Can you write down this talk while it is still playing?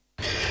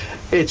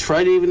It's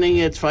Friday evening,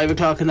 it's 5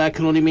 o'clock, and that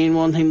can only mean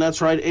one thing. That's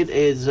right, it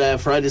is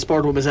Friday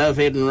Sport with myself,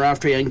 Aidan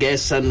Raftery, and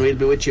guests, and we'll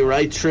be with you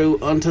right through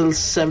until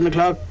 7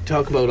 o'clock,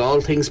 talk about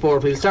all things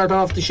sport. We'll start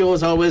off the show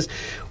as always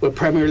with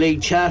Premier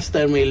League chat,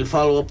 then we'll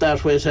follow up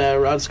that with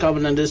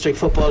Roscommon and District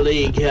Football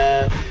League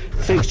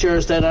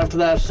fixtures. Then after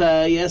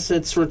that, yes,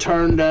 it's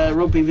returned.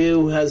 Rugby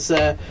View is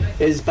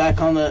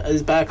back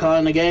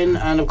on again,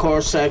 and of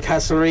course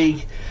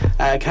Castlereagh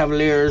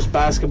Cavaliers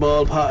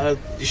basketball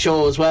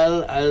show as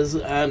well as,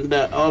 and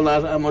all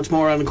that and much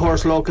more, and of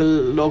course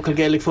local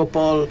Gaelic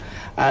football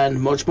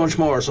and much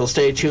more. So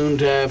stay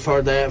tuned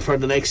for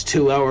the next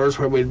 2 hours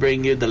where we'll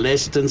bring you the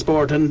latest in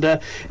sport. And it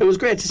was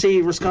great to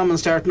see Roscommon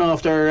starting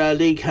off their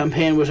league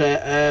campaign with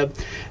a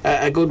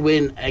good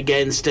win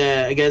against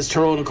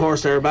Tyrone. Of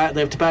course, they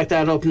have to back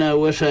that up now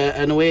with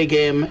an away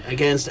game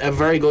against a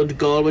very good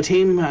Galway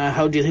team.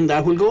 How do you think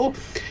that will go?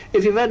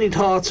 If you have any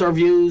thoughts or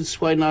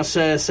views, why not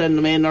send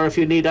them in, or if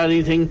you need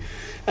anything,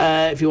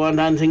 if you want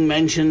anything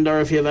mentioned, or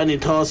if you have any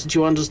thoughts that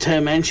you want us to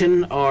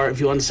mention, or if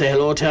you want to say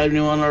hello to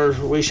anyone or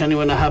wish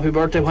anyone a happy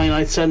birthday, why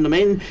not send them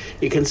in?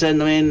 You can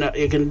send them in by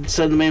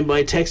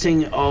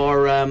texting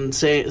or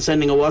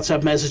sending a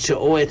WhatsApp message to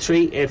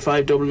 083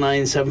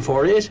 8599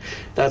 748.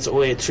 That's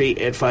 083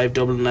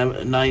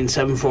 8599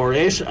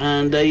 748.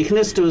 And you can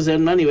listen to us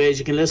in many ways.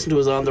 You can listen to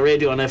us on the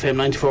radio on FM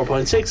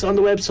 94.6, on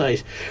the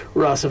website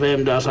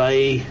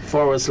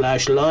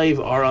rossfm.ie/live,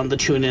 or on the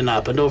TuneIn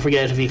app. And don't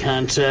forget, if you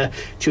can't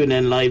tune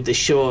in live, the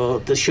show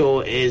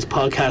is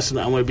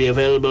podcasted and will be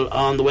available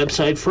on the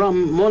website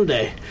from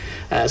Monday,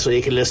 so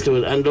you can listen to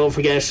it. And don't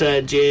forget,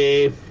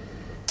 J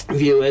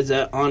View is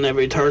on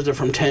every Thursday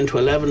from 10 to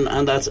 11,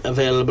 and that's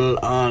available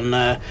on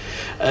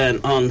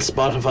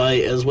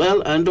Spotify as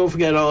well. And don't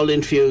forget, all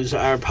interviews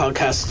are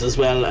podcasted as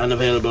well and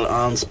available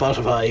on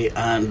Spotify.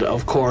 And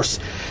of course,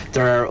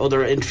 there are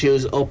other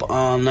interviews up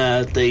on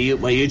my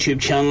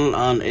YouTube channel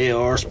on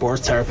AR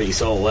Sports Therapy,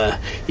 so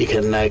you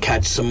can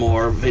catch some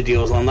more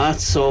videos on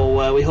that.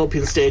 So we hope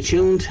you'll stay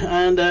tuned.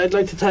 And I'd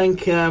like to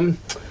thank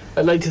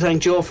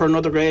Joe for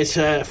another great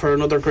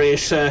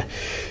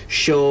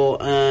show,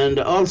 and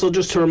also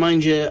just to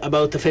remind you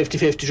about the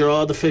 50-50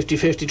 draw. The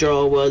 50-50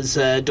 draw was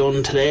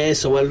done today,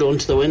 so well done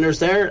to the winners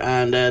there,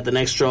 and the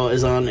next draw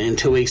is on in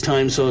 2 weeks'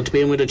 time. So to be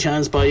in with a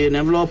chance, buy an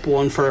envelope,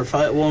 one for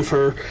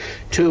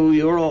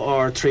 €2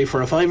 or 3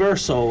 for a fiver.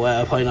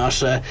 So why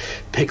not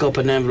pick up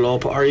an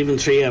envelope or even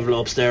 3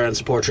 envelopes there and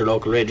support your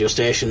local radio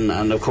station.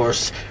 And of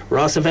course,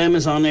 Ross FM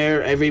is on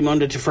air every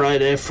Monday to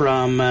Friday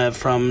from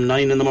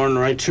 9 in the morning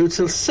right through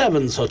till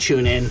 7. So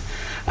tune in,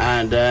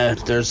 and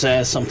there's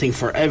something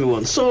for everyone.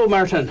 So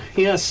Martin,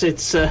 yes,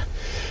 it's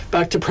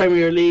back to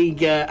Premier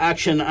League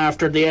action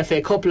after the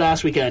FA Cup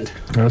last weekend.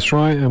 That's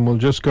right, and we'll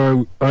just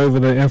go over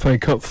the FA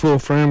Cup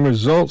 4th round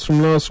results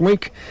from last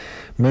week.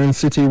 Man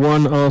City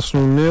 1,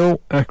 Arsenal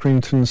 0,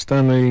 Accrington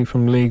Stanley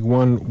from League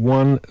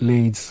 1,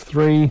 Leeds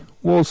 3,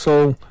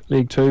 Walsall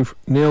League 2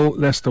 0,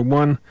 Leicester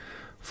 1,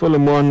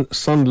 Fulham 1,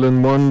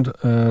 Sunderland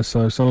 1,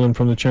 so Sunderland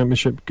from the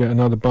Championship get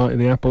another bite of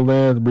the apple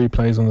there. The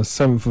replay is on the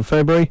 7th of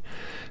February.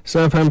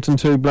 Southampton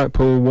 2,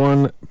 Blackpool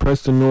 1,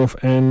 Preston North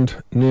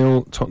End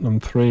 0, Tottenham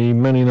 3,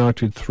 Man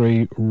United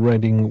 3,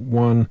 Reading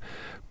 1,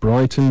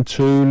 Brighton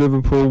 2,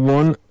 Liverpool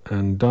 1,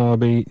 and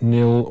Derby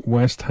 0,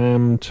 West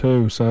Ham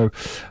 2. So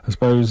I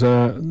suppose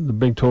the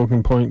big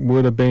talking point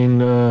would have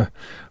been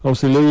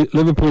obviously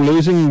Liverpool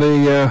losing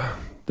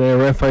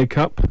their FA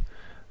Cup.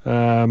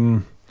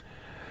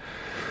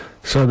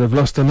 So they've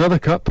lost another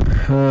cup.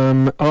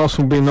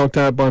 Arsenal being knocked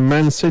out by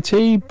Man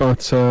City,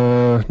 but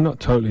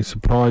not totally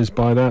surprised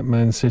by that.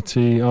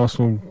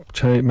 Arsenal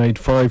made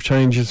 5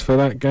 changes for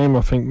that game.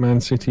 I think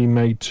Man City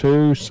made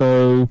 2,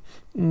 so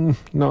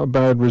not a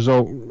bad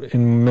result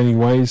in many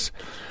ways.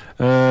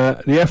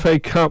 The FA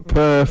Cup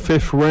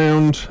 5th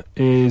round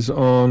is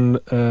on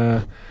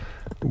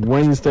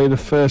Wednesday the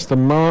 1st of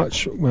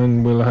March,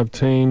 when we'll have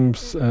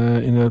teams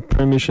in the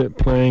Premiership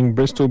playing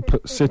Bristol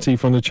City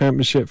from the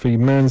Championship v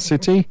Man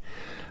City,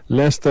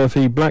 Leicester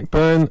v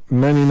Blackburn,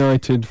 Man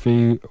United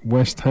v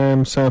West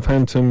Ham,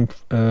 Southampton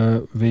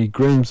v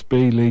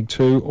Grimsby League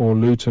 2, or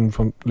Luton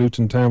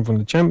Town from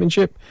the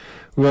Championship.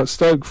 We've got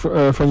Stoke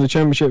from the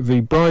Championship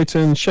v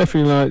Brighton,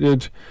 Sheffield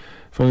United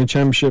from the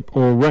Championship,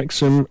 or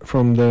Wrexham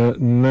from the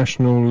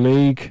National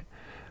League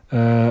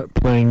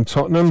playing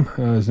Tottenham.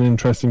 It's an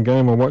interesting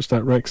game. I watched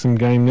that Wrexham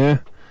game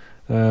there.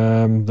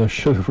 They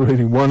should have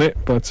really won it,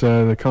 but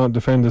they can't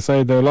defend to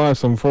save their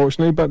lives,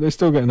 unfortunately. But they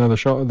still get another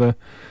shot of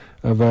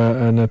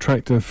an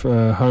attractive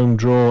home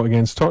draw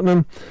against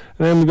Tottenham.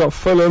 And then we've got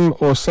Fulham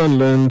or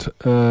Sunderland,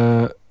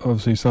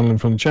 obviously Sunderland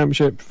from the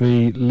Championship,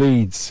 v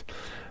Leeds.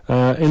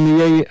 In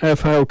the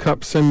EFL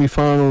Cup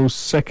semi-finals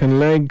second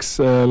legs,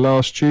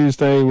 last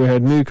Tuesday we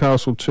had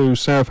Newcastle 2,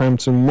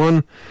 Southampton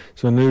 1.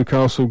 So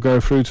Newcastle go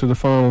through to the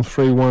final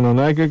 3-1 on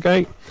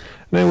aggregate.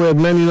 And then we had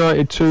Man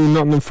United 2,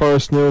 Nottingham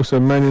Forest 0. So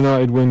Man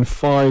United win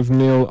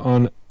 5-0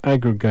 on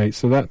aggregate.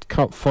 So that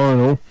cup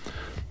final,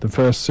 the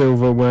first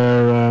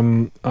silverware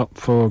up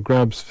for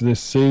grabs for this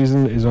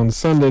season, is on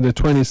Sunday the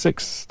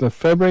 26th of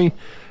February.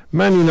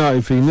 Man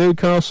United v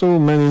Newcastle.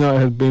 Man United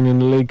have been in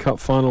the League Cup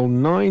final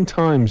 9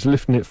 times,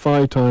 lifting it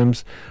 5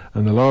 times,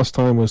 and the last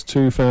time was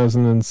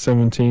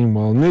 2017,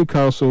 while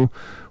Newcastle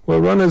were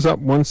runners-up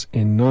once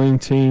in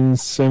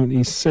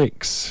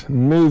 1976.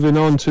 Moving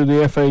on to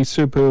the FA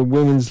Super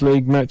Women's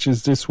League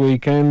matches this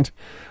weekend.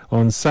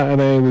 On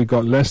Saturday, we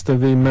got Leicester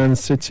v Man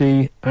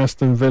City,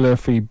 Aston Villa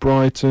v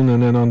Brighton,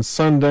 and then on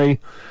Sunday,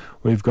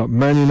 we've got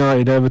Man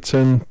United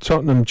Everton,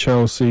 Tottenham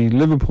Chelsea,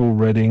 Liverpool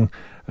Reading,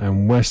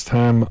 and West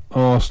Ham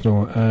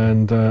Arsenal.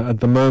 And at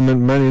the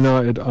moment, Man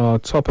United are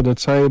top of the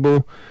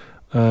table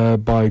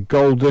by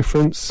goal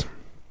difference.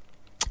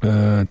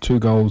 2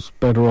 goals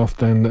better off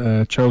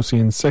than Chelsea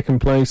in second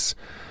place,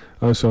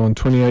 also on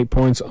 28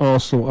 points.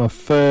 Arsenal are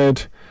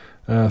third,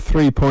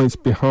 3 points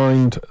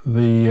behind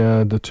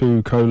the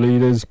 2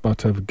 co-leaders,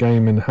 but have a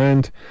game in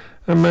hand.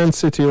 And Man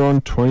City are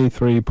on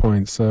 23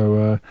 points,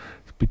 so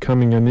it's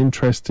becoming an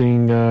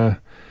interesting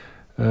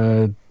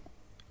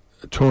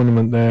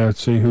tournament there to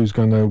see who's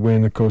going to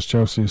win. Of course,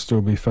 Chelsea will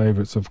still be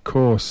favourites, of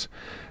course.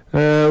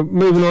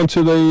 Moving on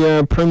to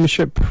the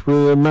Premiership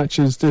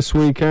matches this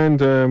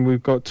weekend.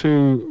 We've got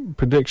 2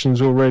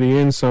 predictions already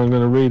in, so I'm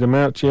going to read them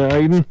out to you,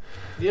 Aidan.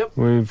 Yep.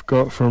 We've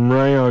got from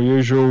Ray, our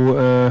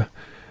usual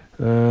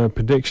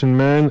prediction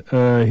man.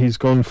 He's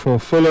gone for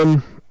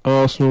Fulham,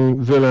 Arsenal,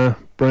 Villa,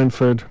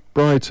 Brentford,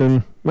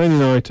 Brighton, Man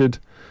United,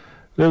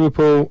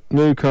 Liverpool,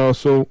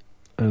 Newcastle,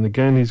 and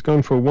again he's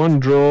gone for 1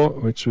 draw,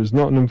 which was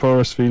Nottingham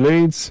Forest v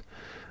Leeds.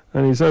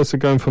 And he's also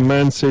going for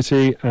Man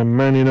City and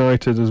Man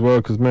United as well,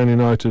 because Man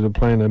United are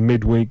playing a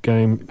midweek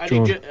game.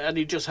 And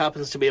he just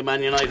happens to be a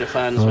Man United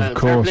fan as well. Of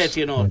course, Fair play to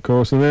you, know. of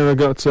course. And then I've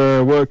got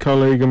a work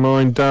colleague of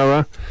mine,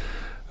 Dara,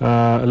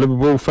 a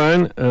Liverpool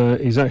fan.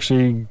 He's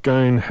actually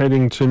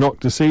heading to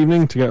Knock this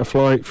evening to get a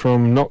flight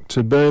from Knock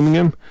to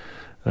Birmingham.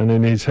 And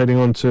then he's heading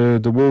on to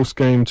the Wolves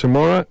game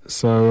tomorrow.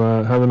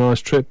 So have a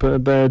nice trip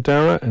there,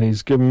 Dara. And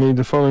he's given me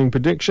the following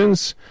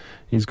predictions.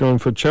 He's gone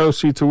for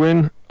Chelsea to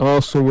win,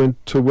 Arsenal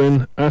to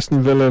win,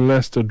 Aston Villa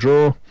Leicester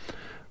draw,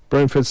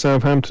 Brentford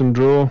Southampton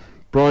draw,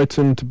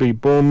 Brighton to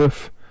beat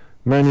Bournemouth,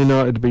 Man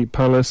United to beat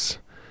Palace,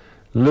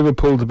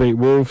 Liverpool to beat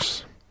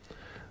Wolves,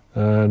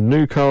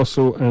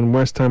 Newcastle and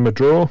West Ham a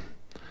draw,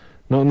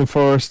 Nottingham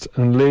Forest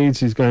and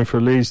Leeds, he's going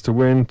for Leeds to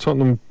win,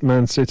 Tottenham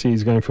Man City,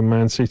 he's going for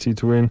Man City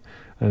to win,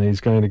 and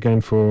he's going again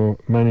for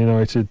Man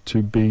United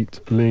to beat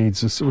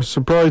Leeds.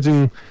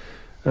 Surprising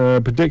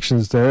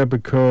predictions there,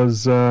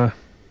 because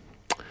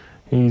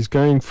he's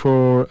going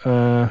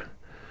for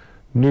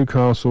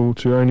Newcastle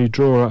to only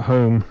draw at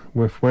home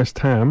with West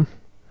Ham.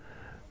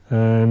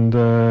 And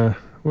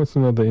what's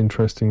another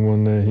interesting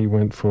one there he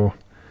went for?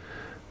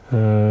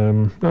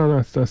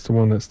 No, that's the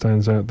one that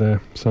stands out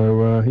there.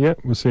 So,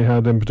 we'll see how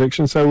them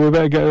predictions. So we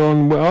better get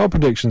on with our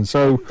predictions.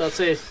 So that's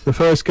it. The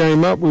first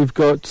game up, we've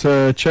got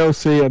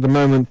Chelsea at the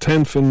moment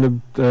 10th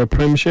in the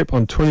Premiership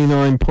on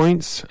 29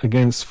 points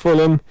against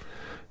Fulham,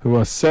 who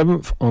are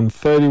 7th on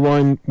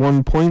 31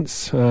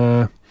 points.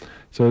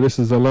 So this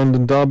is the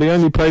London derby.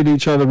 Only played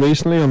each other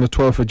recently on the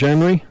 12th of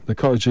January. The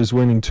Cottagers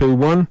winning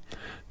 2-1.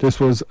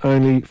 This was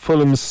only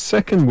Fulham's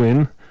second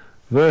win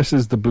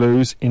versus the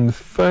Blues in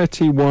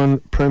 31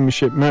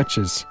 Premiership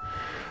matches.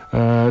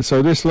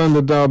 So this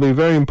London derby,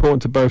 very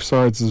important to both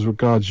sides as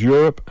regards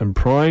Europe and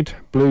pride.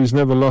 Blues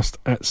never lost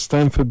at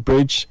Stamford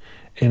Bridge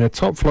in a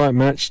top-flight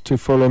match to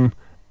Fulham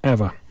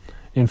ever.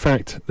 In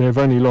fact, they've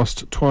only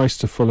lost twice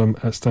to Fulham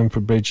at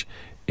Stamford Bridge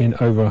in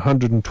over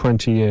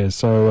 120 years.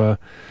 So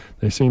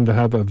they seem to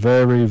have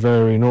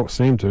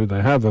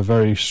they have a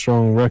very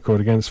strong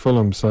record against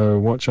Fulham, so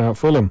watch out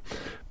Fulham.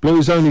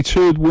 Blues only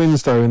 2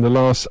 wins though in the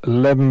last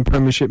 11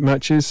 Premiership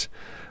matches.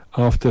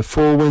 After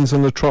 4 wins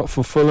on the trot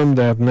for Fulham,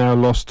 they have now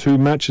lost 2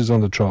 matches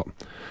on the trot.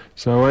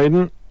 So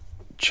Aidan,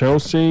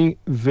 Chelsea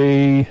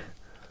v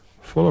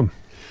Fulham.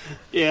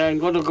 Yeah, I'm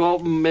going to go,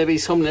 maybe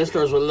some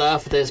listeners will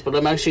laugh at this, but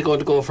I'm actually going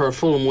to go for a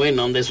Fulham win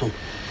on this one.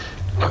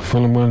 A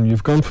Fulham win.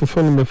 You've gone for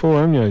Fulham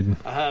before, haven't you, Aidan?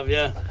 I have,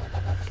 yeah.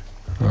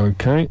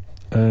 Okay.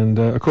 And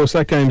of course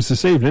that game's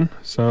this evening,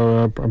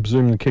 so I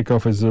presume the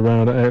kick-off is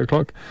around at 8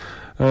 o'clock.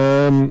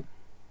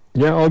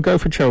 I'll go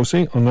for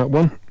Chelsea on that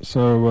one.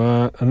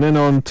 So and then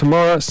on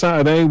tomorrow,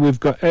 Saturday, we've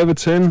got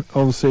Everton,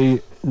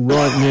 obviously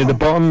right near the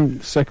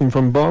bottom, second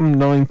from bottom,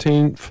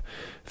 19th,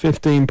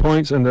 15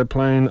 points, and they're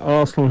playing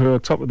Arsenal, who are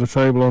top of the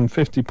table on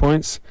 50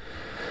 points.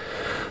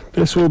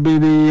 This will be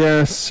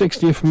the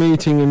 60th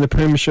meeting in the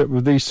Premiership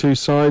with these 2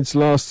 sides.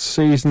 Last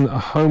season, a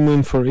home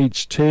win for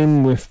each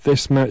team. With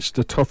this match,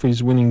 the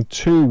Toffees winning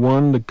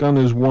 2-1. The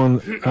Gunners won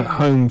at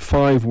home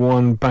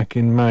 5-1 back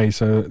in May.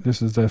 So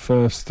this is their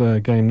first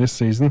game this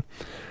season.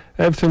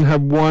 Everton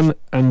have won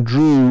 3 and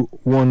drew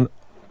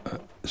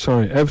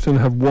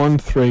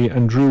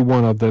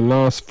 1 of their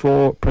last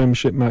 4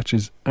 Premiership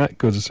matches at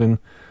Goodison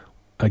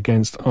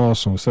against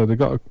Arsenal. So they've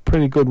got a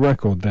pretty good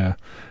record there.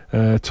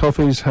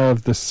 Toffees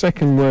have the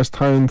second worst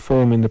home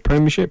form in the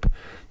Premiership.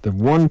 They've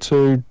won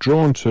 2,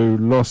 drawn 2,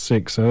 lost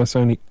 6, so that's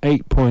only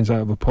 8 points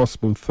out of a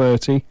possible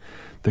 30.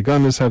 The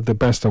Gunners have the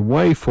best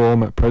away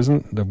form at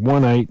present. They've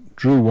won 8,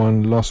 drew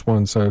 1, lost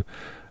 1, so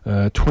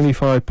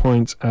 25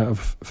 points out of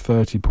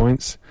 30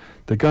 points.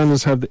 The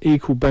Gunners have the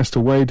equal best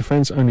away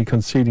defence, only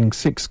conceding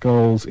 6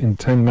 goals in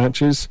 10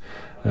 matches.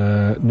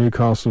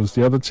 Newcastle's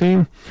the other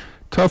team.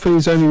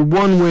 Toffees only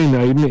one win,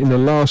 Aidan, in the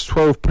last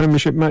 12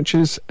 Premiership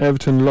matches.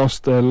 Everton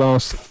lost their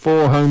last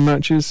 4 home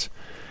matches.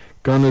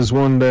 Gunners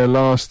won their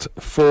last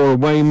 4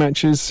 away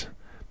matches.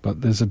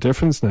 But there's a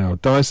difference now.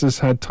 Dice has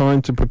had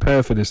time to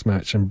prepare for this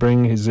match and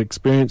bring his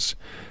experience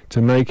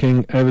to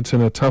making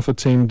Everton a tougher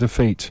team to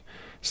defeat,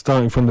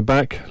 starting from the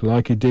back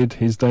like he did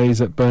his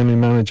days at Burnley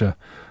manager.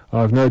 I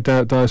have no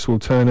doubt Dice will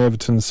turn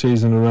Everton's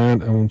season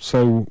around, and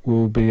so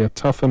will be a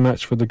tougher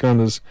match for the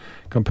Gunners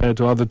compared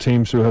to other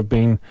teams who have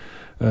been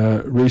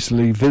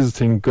recently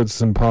visiting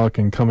Goodison Park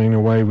and coming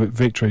away with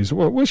victories.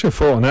 What's your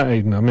thought on that,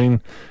 Aidan? I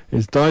mean,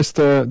 is Dice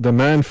the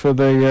man for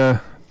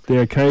the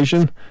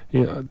occasion?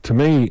 To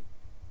me,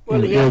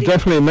 he'll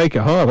definitely make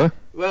it harder.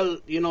 Well,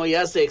 he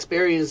has the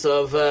experience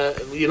of,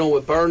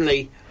 with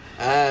Burnley,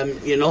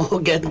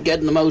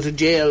 getting them out of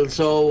jail.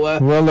 So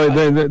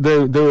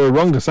they were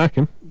wrong to sack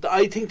him.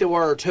 I think they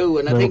were too,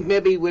 and I think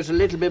maybe with a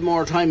little bit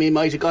more time he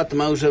might have got them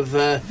out of.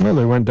 Well,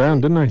 they went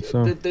down, didn't they?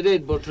 So they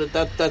did, but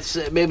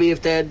that's maybe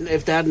if they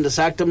hadn't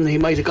sacked them, he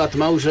might have got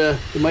them out.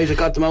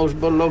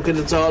 But look,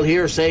 it's all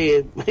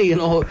hearsay,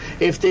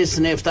 if this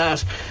and if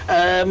that.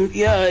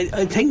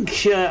 I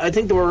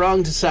think they were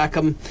wrong to sack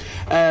him.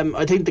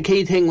 I think the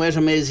key thing with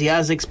him is he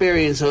has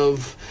experience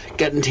of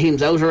getting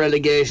teams out of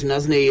relegation,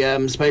 hasn't he?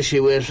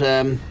 Especially with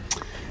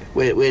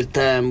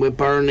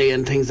Burnley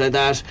and things like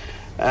that.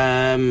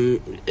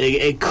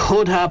 It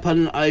could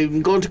happen.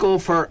 I'm going to go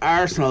for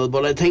Arsenal,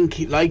 but I think,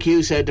 like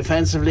you said,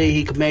 defensively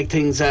he could make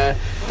things. They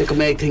could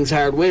make things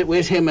hard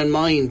with him in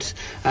mind,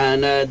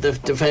 and the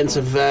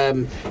defensive,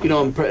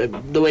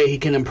 the way he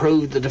can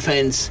improve the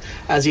defence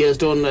as he has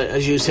done,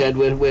 as you said,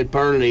 with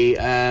Burnley.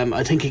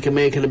 I think he can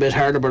make it a bit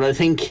harder, but I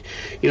think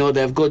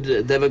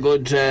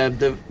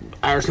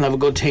Arsenal have a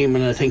good team,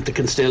 and I think they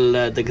can still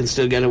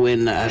get a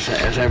win at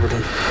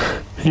Everton.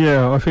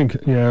 Yeah, I think,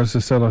 as I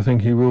said, I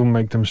think he will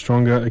make them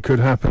stronger. It could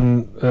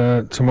happen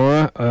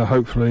tomorrow.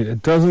 Hopefully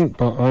it doesn't,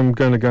 but I'm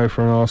going to go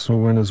for an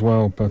Arsenal win as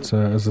well. But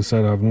as I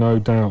said, I have no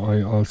doubt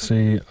I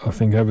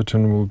think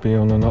Everton will be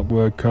on an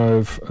upward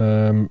curve,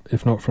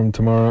 if not from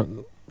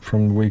tomorrow,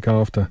 from the week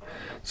after.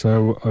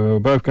 So we're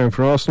both going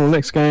for Arsenal.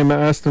 Next game at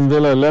Aston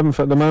Villa, 11th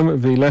at the moment,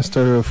 v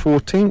Leicester, who are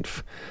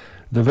 14th.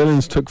 The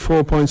Villains took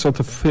 4 points off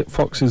the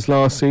Foxes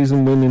last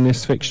season, winning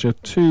this fixture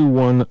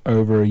 2-1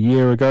 over a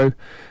year ago.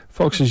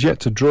 Foxes yet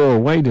to draw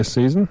away this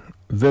season.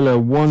 Villa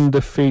 1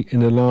 defeat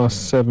in the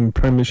last 7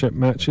 Premiership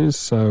matches,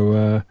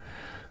 so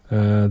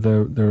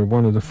they're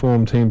one of the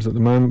form teams at the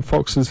moment.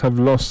 Foxes have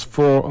lost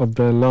 4 of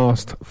their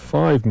last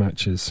 5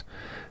 matches.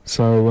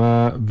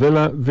 So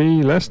Villa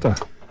v Leicester.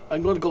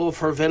 I'm going to go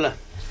for Villa.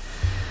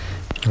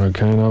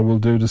 Okay, and I will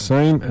do the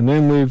same. And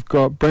then we've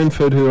got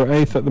Brentford, who are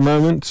 8th at the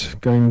moment,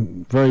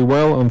 going very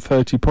well on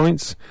 30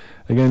 points,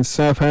 against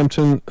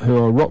Southampton, who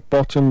are rock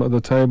bottom of the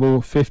table,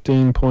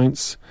 15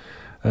 points.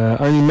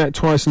 Only met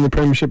twice in the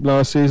Premiership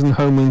last season,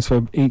 home wins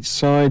for each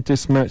side.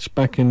 This match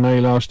back in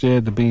May last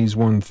year, the Bees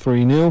won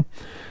 3-0.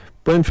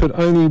 Brentford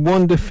only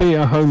 1 defeat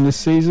at home this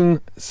season.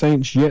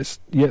 Saints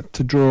yet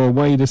to draw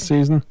away this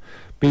season.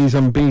 Bees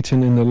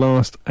unbeaten in the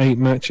last 8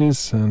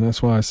 matches, and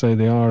that's why I say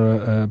they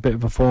are a bit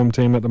of a form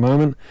team at the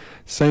moment.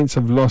 Saints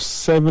have lost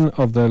 7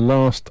 of their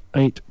last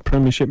 8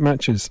 Premiership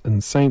matches,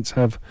 and Saints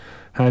have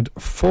had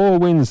 4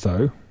 wins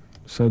though,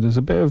 so there's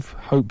a bit of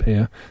hope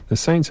here. The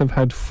Saints have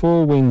had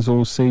 4 wins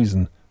all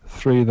season,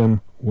 3 of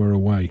them were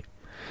away.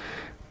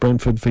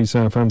 Brentford v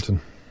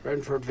Southampton.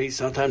 Brentford v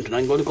Southampton.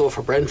 I'm going to go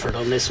for Brentford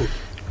on this one.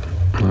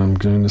 I'm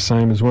doing the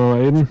same as well,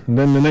 Aidan. And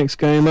then the next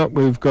game up,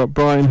 we've got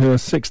Brighton, who are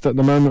 6th at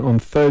the moment on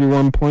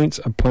 31 points,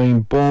 are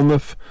playing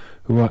Bournemouth,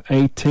 who are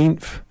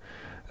 18th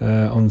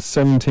on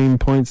 17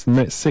 points.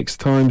 Met 6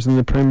 times in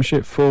the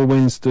Premiership, 4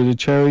 wins to the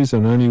Cherries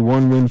and only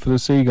 1 win for the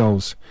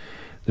Seagulls.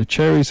 The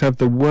Cherries have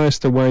the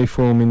worst away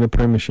form in the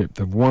Premiership.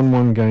 They've won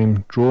 1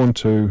 game, drawn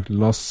 2,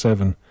 lost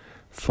 7.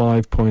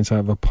 5 points out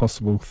of a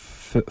possible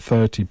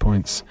 30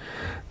 points.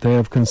 They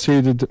have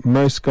conceded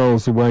most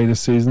goals away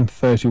this season,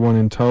 31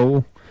 in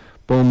total.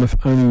 Bournemouth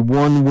only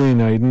 1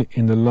 win, Aidan,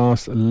 in the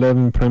last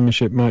 11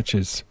 Premiership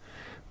matches.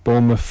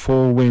 Bournemouth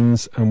 4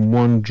 wins and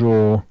 1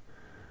 draw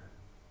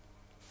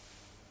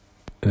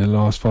in the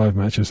last 5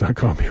 matches. That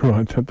can't be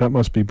right. That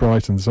must be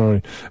Brighton,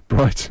 sorry.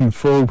 Brighton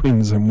 4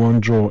 wins and 1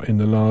 draw in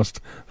the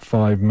last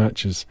 5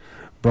 matches.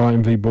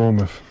 Brighton v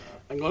Bournemouth.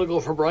 I'm going to go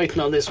for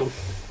Brighton on this one.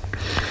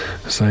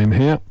 Same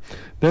here.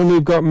 Then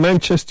we've got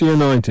Manchester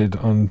United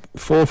on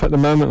 4th at the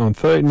moment on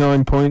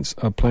 39 points,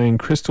 are playing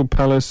Crystal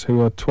Palace, who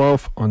are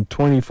 12th on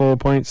 24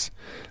 points.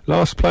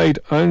 Last played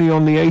only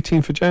on the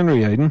 18th of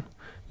January, Aidan.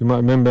 You might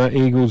remember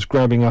Eagles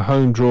grabbing a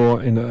home draw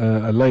in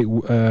a late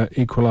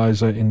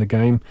equaliser in the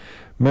game.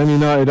 Man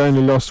United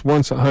only lost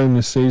once at home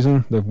this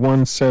season. They've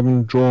won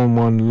 7, drawn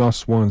 1,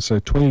 lost 1. So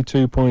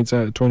 22 points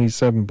out of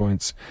 27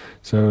 points.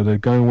 So they're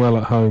going well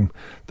at home.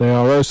 They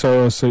are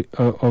also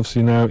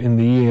obviously now in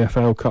the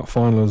EFL Cup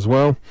final as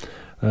well.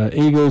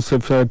 Eagles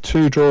have had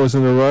 2 draws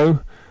in a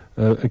row.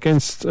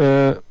 against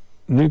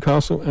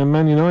Newcastle and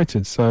Man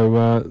United.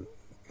 So,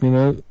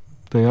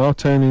 they are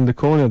turning the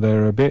corner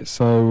there a bit.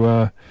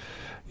 So,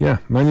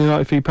 Man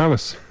United v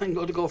Palace. I'm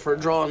going to go for a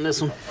draw on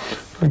this one.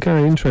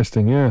 Okay,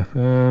 interesting, yeah.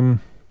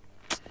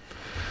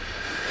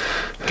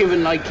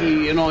 Given,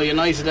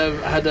 United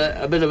have had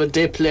a bit of a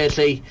dip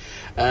lately,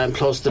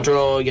 plus the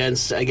draw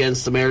against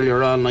them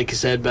earlier on, like you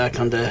said, back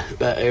on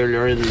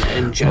earlier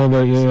in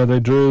January. They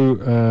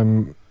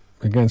drew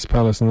against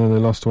Palace and then they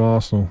lost to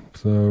Arsenal.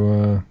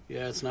 So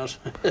it's not.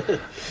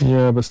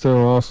 But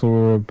still, Arsenal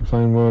were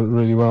playing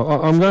really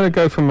well. I'm going to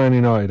go for Man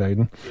United,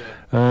 Aidan.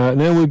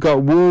 And then we've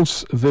got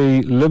Wolves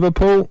v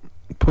Liverpool.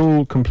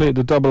 Pool completed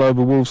the double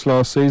over Wolves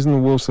last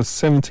season. Wolves are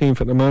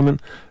 17th at the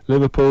moment.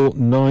 Liverpool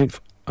 9th,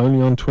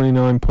 only on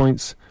 29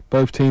 points.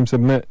 Both teams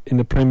have met in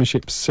the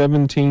Premiership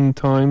 17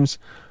 times.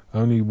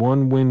 Only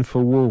one win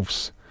for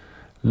Wolves.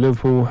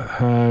 Liverpool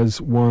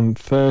has won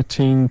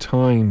 13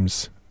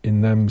 times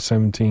in them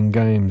 17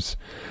 games.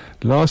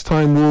 Last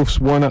time Wolves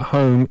won at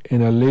home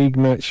in a league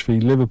match for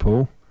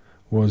Liverpool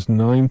was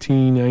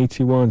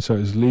 1981, so it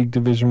was League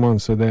Division 1.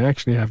 So they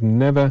actually have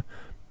never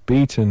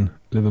beaten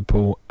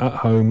Liverpool at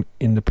home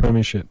in the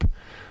Premiership.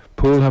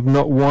 Pool have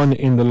not won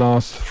in the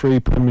last 3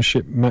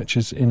 Premiership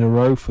matches in a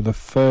row for the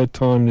 3rd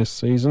time this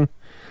season.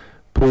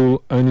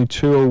 Pool only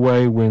 2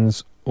 away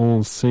wins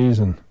all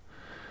season.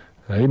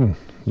 Aidan,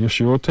 it's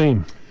your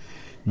team.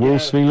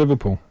 Wolves v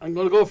Liverpool. I'm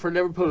going to go for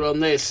Liverpool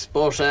on this,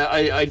 but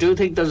I do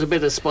think there's a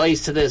bit of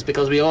spice to this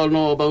because we all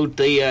know about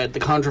the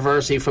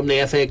controversy from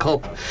the FA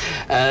Cup.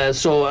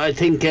 So I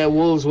think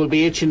Wolves will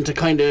be itching to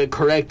kind of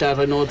correct that.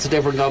 I know it's a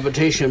different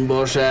competition,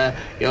 but there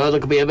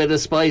could be a bit of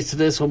spice to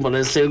this one, but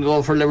I'll still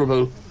go for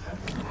Liverpool.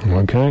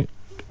 Okay.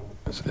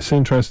 It's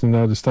interesting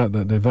now, the stat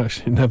that they've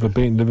actually never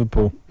beaten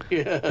Liverpool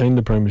in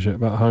the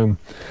Premiership at home.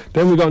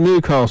 Then we've got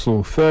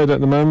Newcastle, 3rd at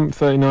the moment,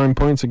 39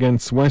 points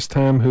against West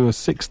Ham, who are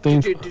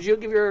 16th. Did you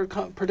give your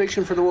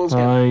prediction for the Wolves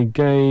game? I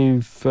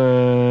gave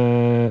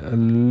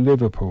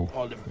Liverpool.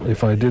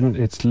 If I didn't,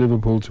 it's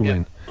Liverpool to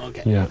win.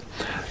 Okay.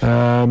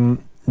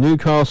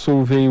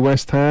 Newcastle v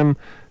West Ham.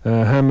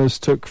 Hammers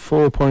took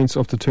 4 points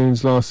off the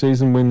Toons last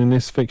season, winning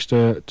this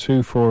fixture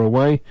 2-4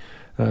 away.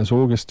 That was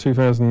August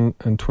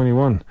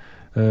 2021.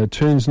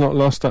 Toons not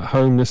lost at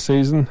home this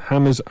season.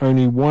 Hammers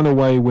only 1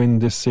 away win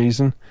this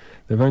season.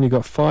 They've only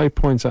got 5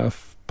 points out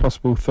of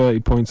possible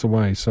 30 points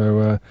away,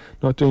 so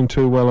not doing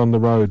too well on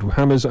the road.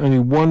 Hammers only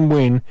 1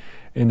 win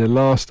in the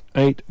last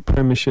 8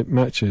 Premiership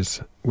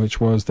matches, which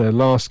was their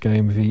last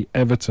game v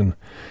Everton.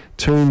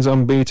 Toons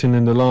unbeaten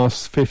in the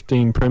last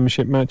 15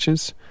 Premiership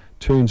matches.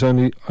 Toons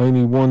only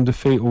 1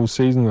 defeat all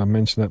season. I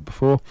mentioned that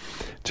before.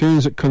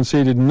 Toons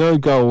conceded no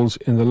goals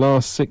in the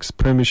last 6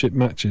 Premiership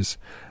matches,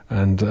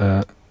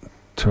 and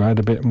to add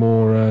a bit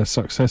more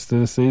success to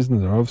the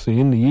season, they're obviously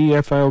in the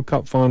EFL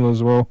Cup final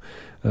as well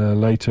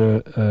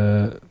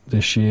later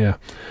this year.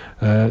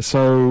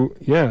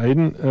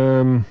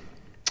 Aidan,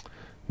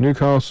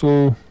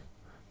 Newcastle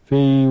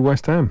v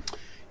West Ham.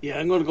 Yeah,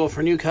 I'm going to go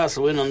for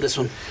Newcastle win on this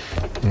one.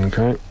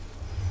 Okay.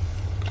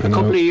 A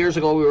couple of years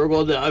ago,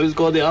 I was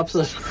going the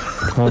opposite.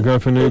 I'll go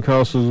for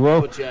Newcastle as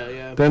well. But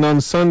Then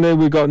on Sunday,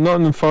 we got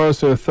Nottingham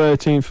Forest, who are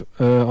 13th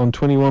on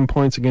 21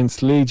 points,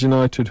 against Leeds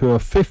United, who are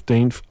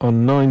 15th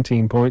on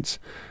 19 points.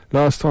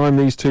 Last time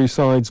these two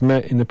sides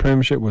met in the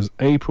Premiership was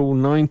April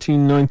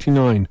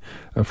 1999,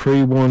 a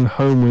 3-1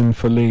 home win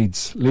for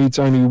Leeds. Leeds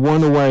only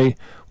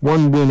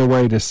 1 win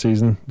away this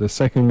season, the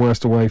second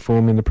worst away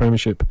form in the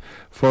Premiership.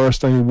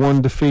 Forest only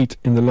 1 defeat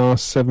in the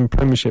last 7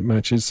 Premiership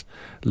matches.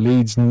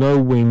 Leeds no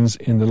wins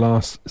in the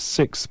last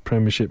 6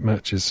 Premiership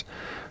matches.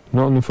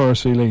 Nottingham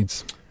Forest v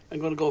Leeds. I'm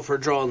going to go for a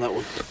draw on that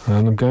one.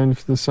 And I'm going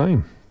for the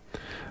same.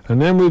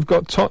 And then we've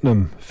got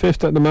Tottenham,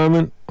 5th at the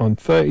moment on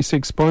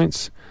 36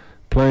 points,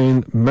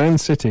 playing Man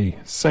City,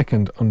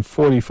 2nd on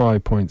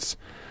 45 points.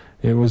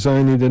 It was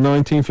only the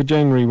 19th of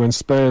January when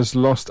Spurs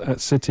lost at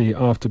City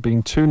after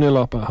being 2-0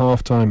 up at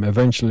half-time,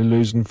 eventually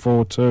losing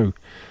 4-2.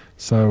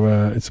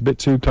 So it's a bit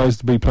too close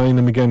to be playing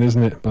them again,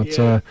 isn't it?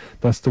 But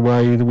that's the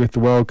way with the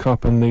World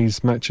Cup and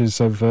these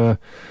matches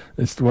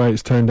it's the way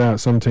it's turned out.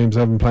 Some teams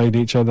haven't played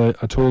each other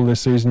at all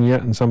this season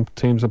yet, and some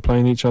teams are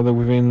playing each other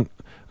within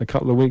a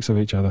couple of weeks of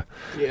each other.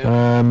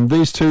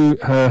 These two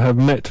have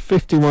met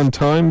 51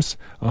 times.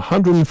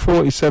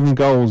 147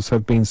 goals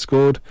have been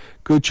scored.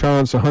 Good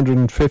chance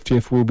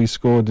 150th will be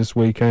scored this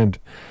weekend.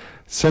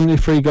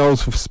 73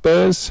 goals for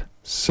Spurs,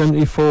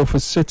 74 for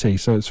City,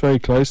 so it's very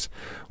close,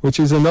 which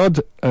is an odd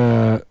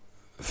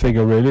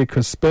figure really,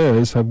 because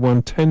Spurs have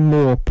won 10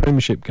 more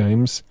Premiership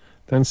games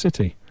than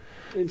City.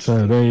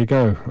 So there you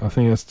go. I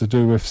think that's to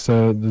do with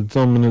the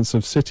dominance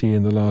of City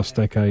in the last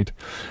decade.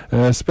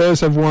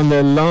 Spurs have won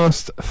their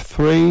last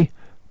 3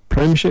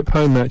 Premiership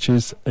home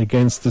matches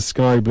against the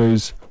Sky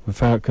Blues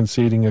without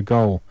conceding a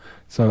goal.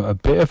 So a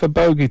bit of a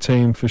bogey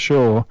team for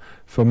sure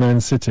for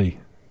Man City.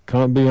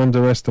 Can't be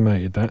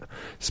underestimated, that.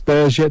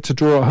 Spurs yet to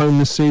draw at home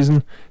this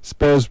season.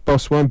 Spurs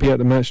boss won't be at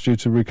the match due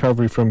to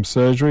recovery from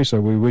surgery,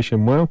 so we wish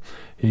him well.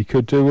 He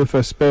could do with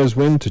a Spurs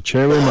win to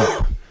cheer him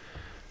up.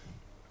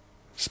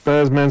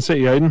 Spurs, Man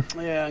City, Aidan.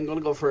 Yeah, I'm going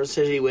to go for a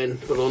City win,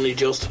 but only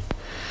just.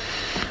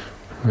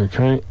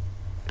 Okay.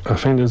 I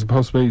think there's a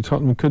possibility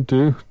Tottenham could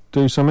do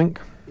something.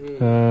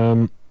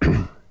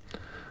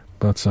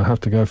 But I have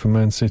to go for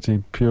Man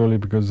City purely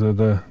because of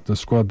the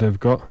squad they've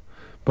got.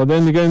 But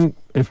then again,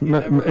 if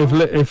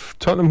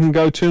Tottenham can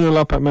go 2-0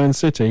 up at Man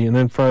City and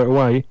then throw it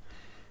away,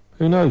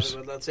 who knows?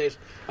 Well, that's it.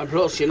 And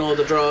plus,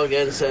 the draw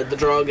against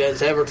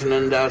Everton,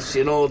 and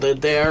that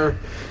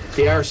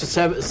they are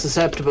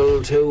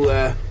susceptible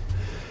to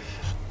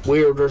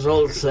weird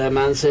results,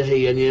 Man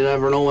City, and you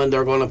never know when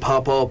they're going to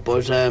pop up.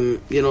 But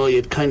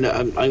you'd kind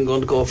of. I'm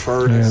going to go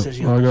for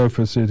City. I'll go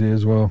for City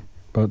as well,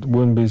 but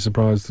wouldn't be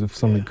surprised if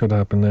something could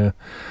happen there.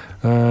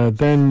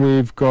 Then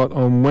we've got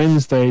on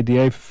Wednesday, the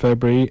 8th of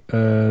February.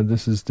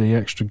 This is the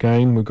extra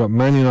game. We've got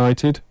Man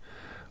United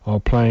are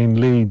playing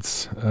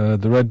Leeds.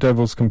 The Red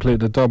Devils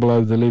completed a double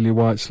over the Lily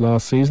Whites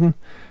last season.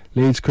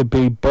 Leeds could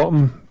be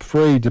bottom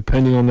 3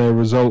 depending on their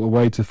result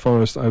away to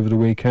Forest over the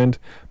weekend.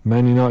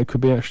 Man United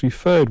could be actually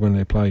third when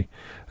they play.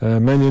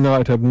 Man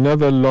United have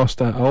never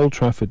lost at Old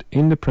Trafford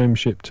in the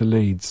Premiership to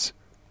Leeds.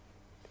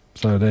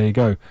 So there you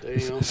go.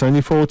 It's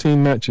only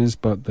 14 matches,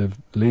 but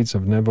Leeds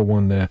have never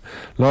won there.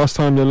 Last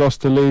time they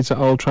lost to Leeds at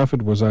Old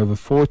Trafford was over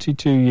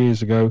 42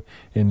 years ago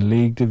in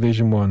League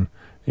Division 1.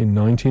 In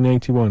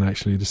 1981,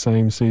 actually, the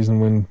same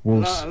season when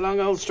Wolves... Long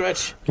old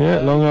stretch. Yeah,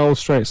 long old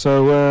stretch.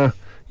 So,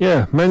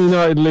 Man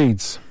United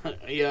Leeds.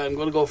 Yeah, I'm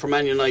going to go for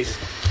Man United.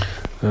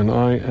 And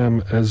I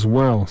am as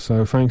well.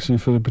 So thanks you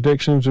for the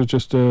predictions. There's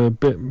just a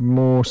bit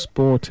more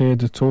sport here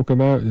to talk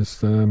about.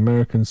 It's the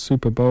American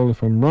Super Bowl,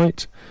 if I'm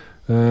right.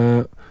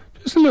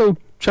 Just a little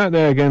chat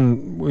there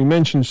again. We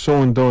mentioned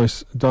Sean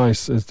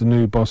Dyche as the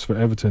new boss for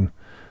Everton.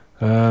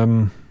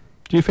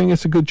 Do you think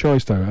it's a good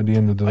choice, though, at the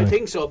end of the day? I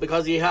think so,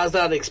 because he has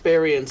that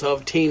experience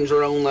of teams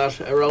around that,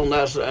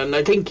 and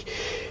I think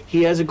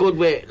he has a good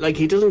way. Like,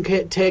 he doesn't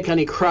take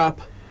any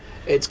crap.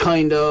 It's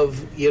kind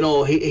of, he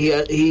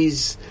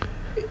has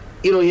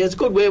a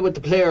good way with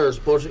the players,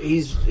 but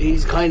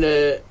he's kind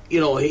of,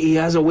 he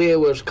has a way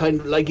with kind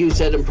of, like you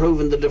said,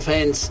 improving the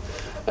defence.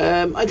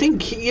 I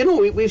think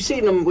we've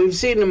seen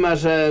him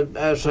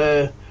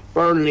at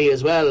Burnley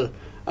as well,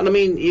 and I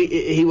mean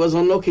he was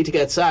unlucky to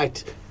get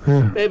sacked.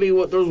 Yeah. Maybe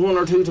there was one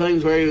or two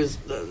times where he was.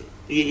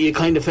 You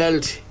kind of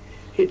felt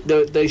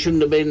they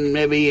shouldn't have been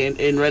maybe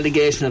in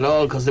relegation at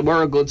all, because they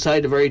were a good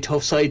side, a very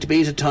tough side to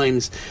beat at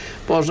times.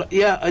 But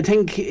yeah, I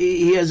think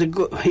he is a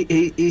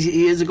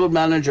good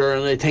manager,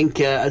 and I think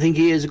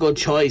he is a good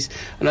choice.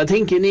 And I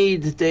think you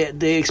need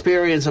the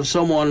experience of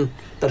someone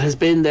that has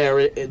been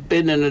there,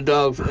 been in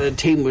a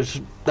team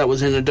that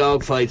was in a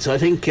dogfight. So I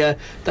think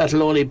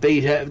that'll only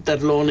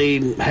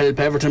help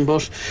Everton.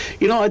 But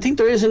I think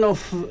there is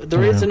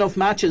enough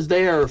matches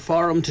there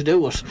for him to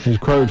do it.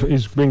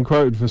 He's been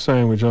quoted for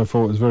saying, which I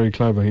thought was very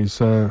clever. He's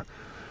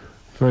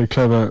very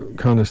clever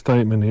kind of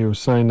statement. He was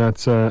saying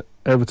that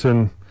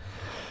Everton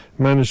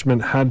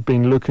management had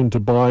been looking to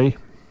buy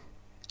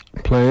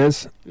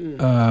players.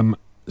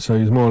 So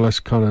he's more or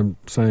less kind of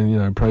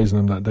saying, praising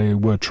them that they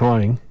were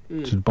trying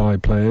to buy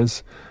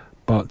players,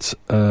 but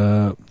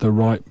the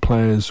right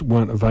players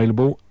weren't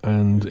available,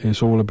 and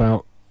it's all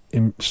about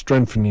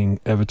strengthening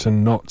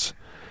Everton, not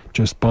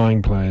just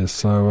buying players.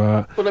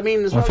 So but I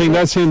mean, I think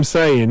that's him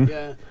saying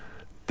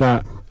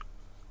that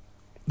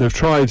they've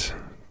tried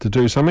to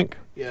do something.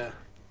 Yeah.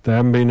 They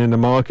haven't been in the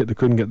market, they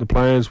couldn't get the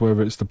players,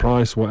 whether it's the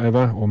price,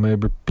 whatever, or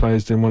maybe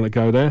players didn't want to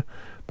go there.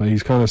 But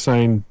he's kind of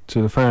saying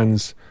to the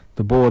fans,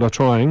 the board are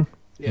trying,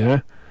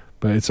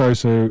 but it's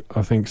also,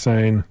 I think,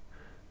 saying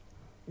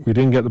we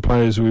didn't get the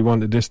players we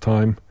wanted this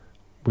time,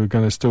 we're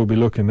going to still be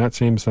looking. That's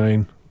him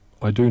saying,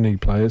 I do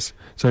need players.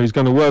 So he's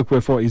going to work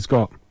with what he's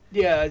got.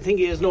 Yeah, I think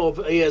he has no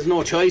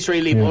choice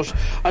really. Yeah.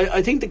 But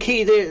I think the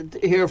key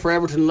here for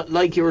Everton,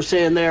 like you were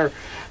saying there,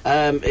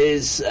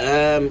 is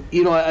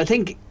I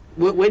think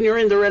when you're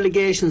in the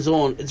relegation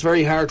zone, it's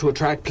very hard to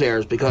attract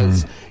players,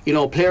 because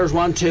players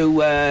want to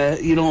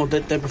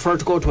they prefer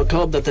to go to a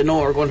club that they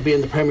know are going to be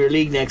in the Premier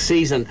League next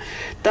season.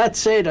 That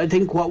said, I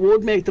think what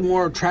would make them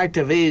more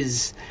attractive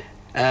is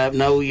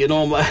now,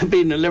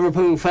 being a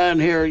Liverpool fan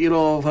here,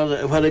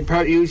 what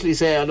I usually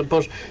say on it,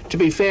 but to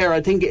be fair,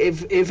 I think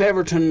if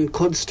Everton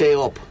could stay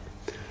up,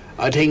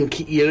 I think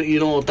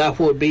that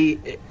would be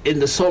in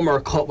the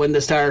summer cut when they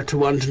start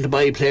wanting to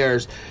buy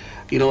players.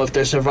 If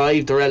they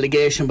survive the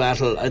relegation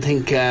battle, I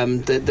think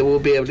they will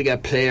be able to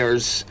get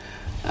players.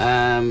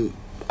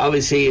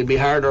 Obviously, it'd be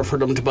harder for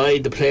them to buy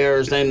the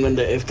players then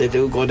if they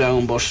do go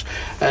down. But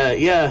I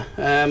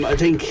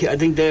think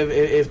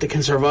if they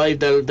can survive,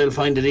 they'll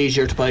find it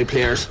easier to buy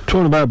players.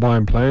 Talking about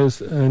buying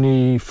players,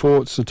 any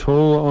thoughts at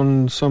all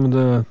on some of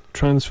the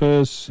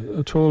transfers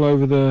at all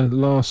over the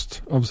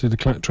last? Obviously,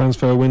 the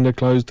transfer window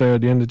closed there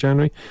at the end of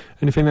January.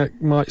 Anything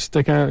that might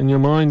stick out in your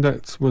mind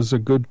that was a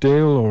good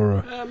deal,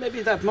 or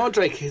maybe that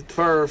Modric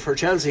for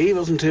Chelsea? He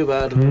wasn't too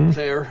bad of a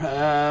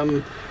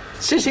player.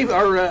 City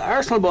or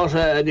Arsenal bought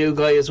a new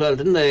guy as well,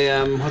 didn't they?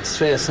 What's his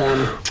face?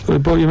 They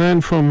bought your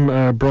man from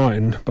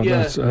Brighton, but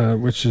Yeah. that's,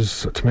 which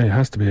is, to me, it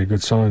has to be a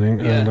good signing,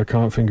 and I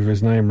can't think of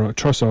his name right.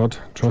 Trossard,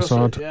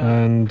 yeah.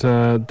 and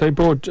they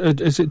bought,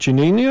 is it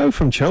Juninho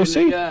from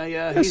Chelsea?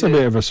 Yeah. That's a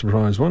bit of a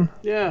surprise one.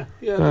 Yeah.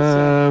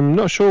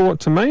 Not sure what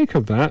to make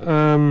of that.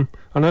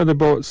 I know they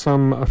bought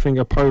I think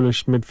a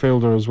Polish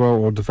midfielder as well,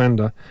 or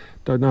defender.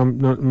 Don't know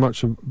not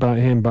much about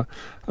him, but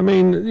I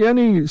mean, the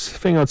only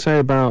thing I'd say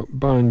about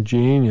buying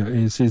Juninho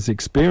is his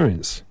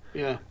experience.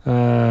 Yeah.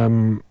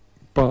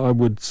 But I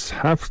would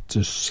have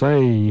to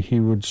say he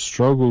would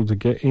struggle to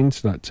get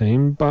into that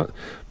team. But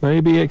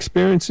maybe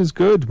experience is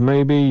good.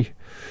 Maybe,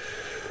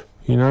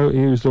 he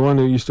was the one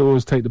who used to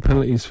always take the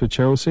penalties for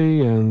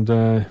Chelsea, and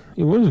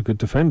he was a good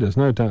defender, there's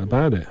no doubt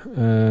about it.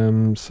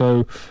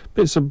 So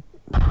bits of,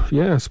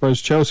 I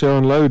suppose Chelsea are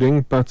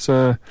unloading, but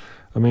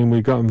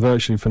we got them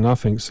virtually for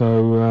nothing.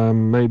 So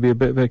maybe a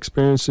bit of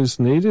experience is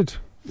needed.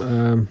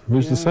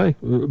 Who's to say?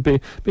 It'll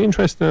be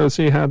interesting to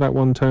see how that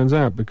one turns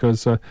out,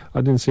 because I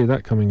didn't see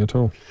that coming at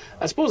all.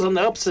 I suppose on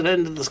the opposite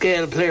end of the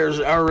scale, players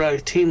or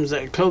teams,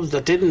 clubs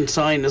that didn't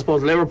sign, I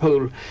suppose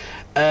Liverpool,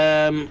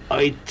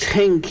 I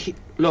think,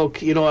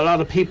 look, a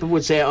lot of people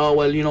would say, oh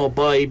well,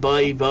 buy,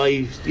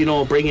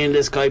 bring in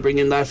this guy, bring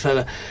in that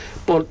fella,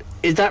 but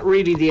is that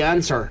really the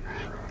answer?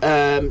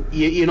 The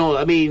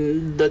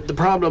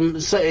problem,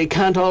 it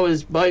can't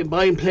always,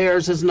 buying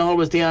players isn't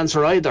always the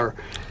answer either.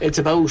 It's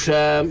about,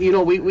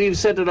 we've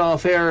said it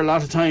off air a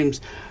lot of times.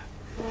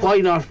 Why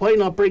not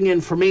bring in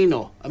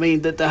Firmino? I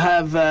mean, that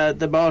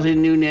they bought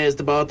in Nunez,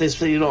 they bought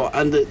this,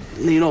 and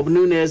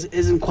Nunez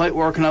isn't quite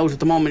working out at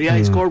the moment. Yeah,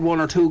 he scored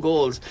 1 or 2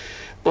 goals.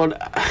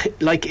 But,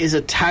 is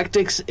it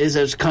tactics? Is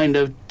it kind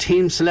of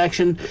team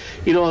selection?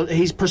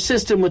 He's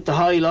persistent with the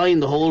high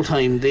line the whole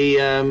time.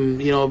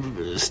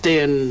 The,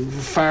 staying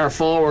far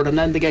forward, and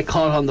then they get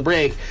caught on the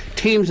break.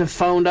 Teams have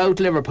found out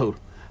Liverpool,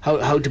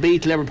 how to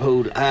beat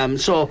Liverpool.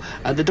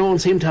 They don't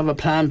seem to have a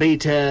plan B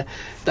to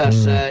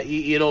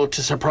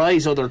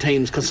surprise other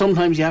teams, because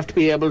sometimes you have to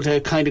be able to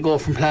kind of go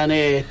from plan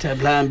A to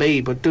plan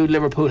B. But do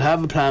Liverpool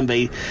have a plan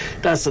B?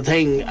 That's the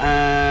thing.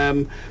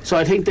 So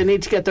I think they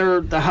need to get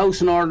the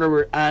house in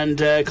order and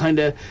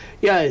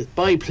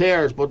buy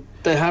players, but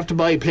they have to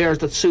buy players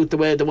that suit the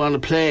way they want to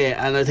play.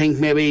 And I think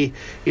maybe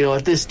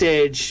at this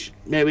stage,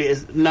 maybe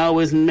now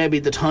isn't maybe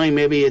the time.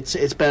 Maybe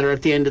it's better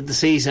at the end of the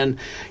season.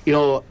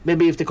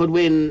 Maybe if they could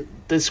win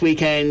this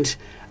weekend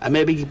and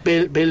maybe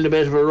build a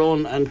bit of a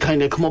run and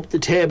kind of come up the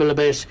table a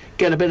bit,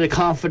 get a bit of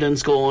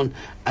confidence going,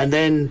 and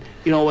then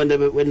when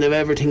they've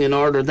everything in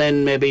order,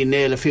 then maybe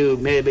nail a few.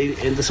 Maybe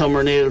in the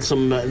summer nail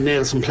some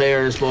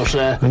players. But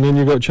and then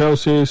you've got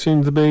Chelsea, who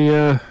seem to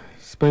be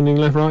spending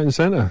left, right, and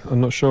centre. I'm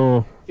not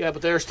sure. Yeah,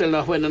 but they're still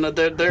not winning.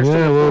 They're still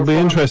it'll be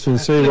interesting to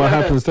see what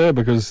happens there,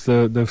 because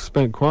they've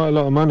spent quite a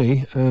lot of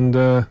money, and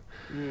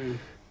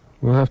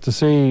we'll have to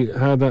see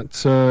how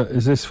that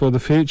is. This for the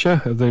future?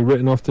 Have they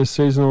written off this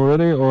season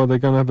already, or are they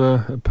going to have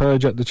a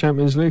purge at the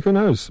Champions League? Who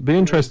knows? It'll be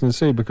interesting to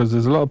see, because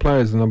there's a lot of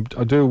players, and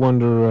I do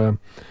wonder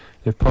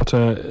if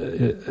Potter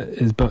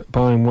is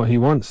buying what he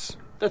wants.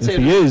 If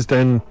he is,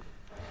 then.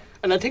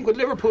 And I think with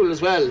Liverpool as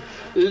well,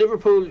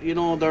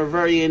 they're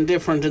very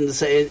indifferent in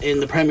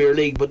the Premier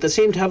League, but they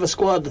seem to have a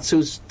squad that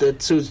suits the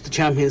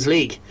Champions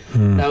League.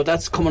 Now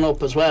that's coming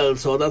up as well,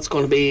 so that's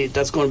going to be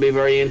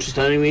very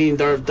interesting. I mean,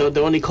 they're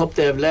the only cup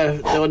they have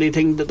left.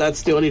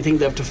 That's the only thing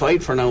they have to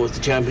fight for now is the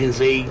Champions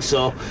League.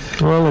 So,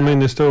 well, I mean,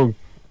 you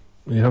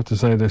have to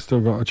say they've still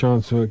got a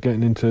chance of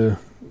getting into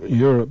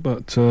Europe,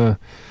 but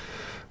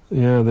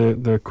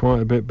they're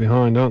quite a bit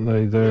behind, aren't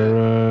they?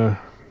 They're.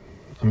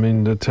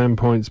 They're 10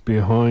 points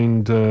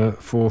behind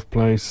fourth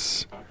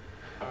place.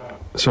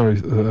 Sorry,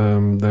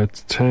 they're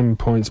 10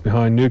 points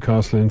behind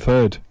Newcastle in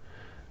third.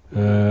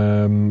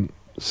 So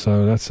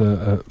that's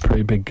a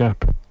pretty big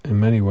gap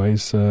in many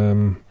ways.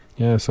 So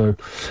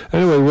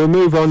anyway, we'll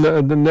move on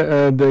to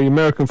the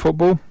American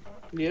football.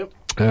 Yep.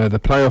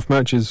 The playoff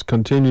matches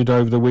continued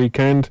over the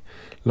weekend.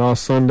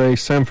 Last Sunday,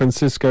 San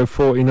Francisco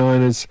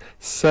 49ers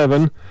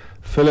 7.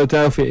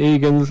 Philadelphia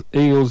Eagles,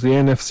 the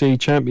NFC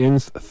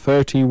champions,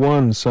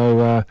 31.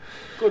 So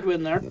good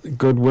win there.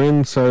 Good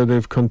win. So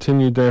they've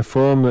continued their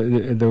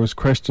form. There was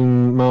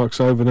question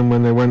marks over them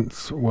when they went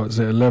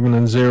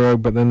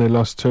 11-0, but then they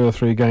lost 2 or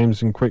 3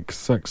 games in quick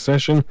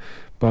succession.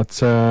 But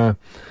they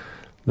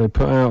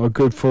put out a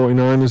good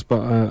 49ers.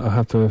 But I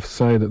have to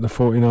say that the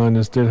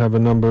 49ers did have a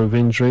number of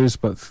injuries.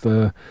 But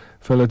the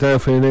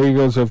Philadelphia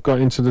Eagles have got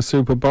into the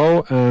Super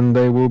Bowl, and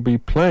they will be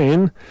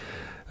playing.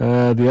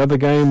 The other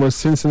game was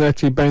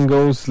Cincinnati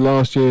Bengals,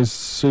 last year's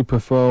Super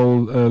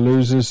Bowl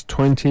losers,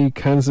 20.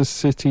 Kansas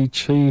City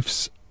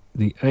Chiefs,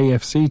 the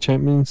AFC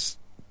champions,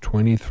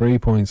 23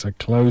 points. A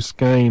close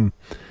game.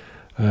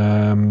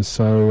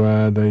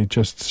 So they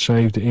just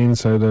shaved it in.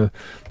 So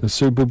the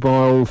Super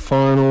Bowl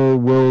final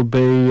will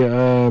be,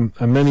 and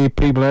many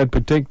people had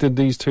predicted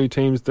these two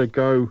teams that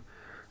go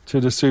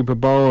to the Super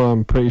Bowl.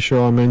 I'm pretty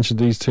sure I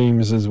mentioned these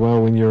teams as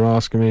well when you were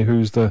asking me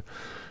who's the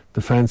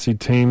the fancied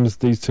teams.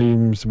 These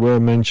teams were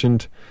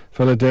mentioned.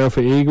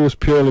 Philadelphia Eagles,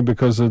 purely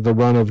because of the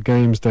run of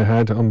games they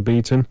had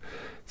unbeaten.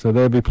 So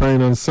they'll be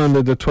playing on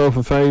Sunday the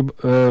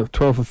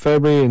 12th of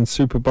February in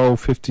Super Bowl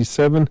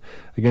 57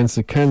 against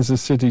the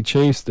Kansas City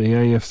Chiefs, the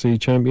AFC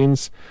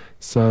champions.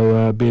 So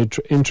it'll be an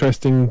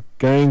interesting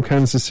game.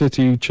 Kansas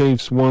City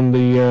Chiefs won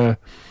the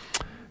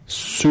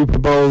Super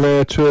Bowl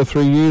there 2 or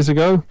 3 years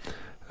ago.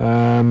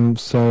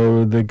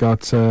 So they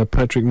got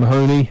Patrick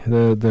Mahoney,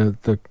 the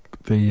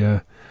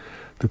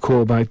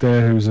quarterback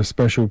there, who's a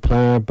special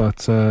player. But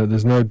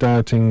there's no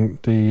doubting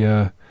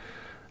the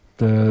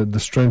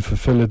strength of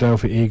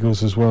Philadelphia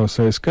Eagles as well.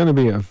 So it's going to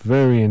be a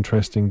very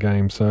interesting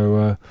game.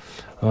 So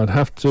I'd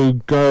have to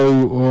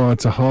go. Oh,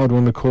 it's a hard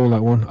one to call,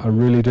 that one. I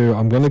really do.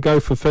 I'm going to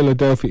go for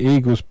Philadelphia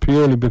Eagles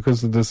purely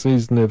because of the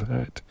season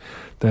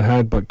they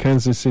had. But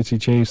Kansas City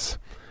Chiefs,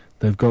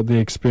 they've got the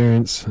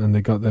experience, and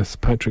they've got this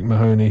Patrick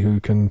Mahoney who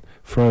can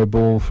throw a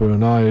ball for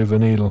an eye of a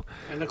needle.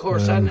 And of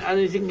course,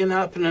 anything can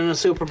happen in a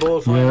Super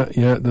Bowl final.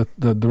 Yeah.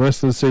 The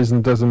rest of the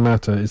season doesn't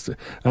matter.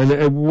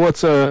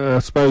 What's I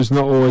suppose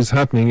not always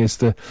happening is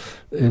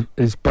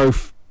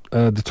both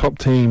the top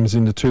teams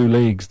in the two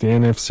leagues, the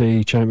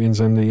NFC champions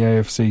and the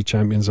AFC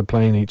champions, are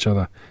playing each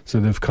other.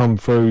 So they've come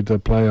through the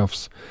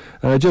playoffs.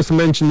 Just to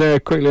mention there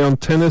quickly on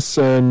tennis,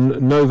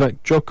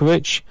 Novak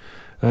Djokovic.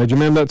 Do you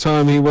remember that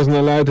time he wasn't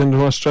allowed into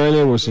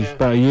Australia? It was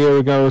about a year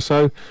ago or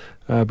so,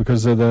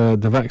 because of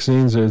the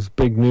vaccines. It was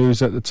big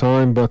news at the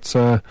time, but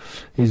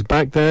he's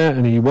back there,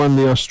 and he won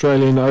the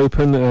Australian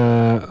Open.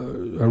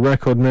 A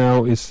record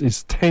now is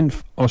his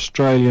 10th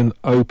Australian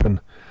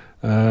Open.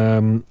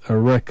 A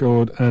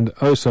record, and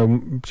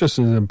also just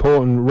as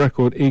important,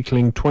 record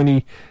equaling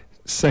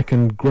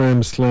 22nd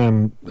Grand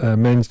Slam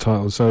men's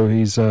title. So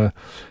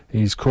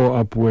he's caught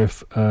up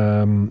with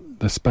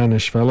the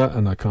Spanish fella,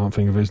 and I can't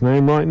think of his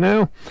name right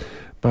now,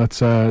 but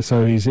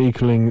so he's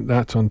equaling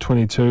that on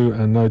 22,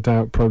 and no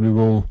doubt probably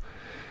will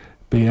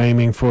be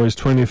aiming for his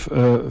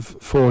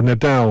 20th for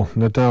Nadal.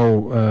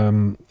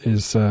 Nadal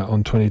is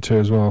on 22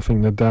 as well. I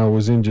think Nadal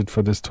was injured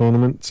for this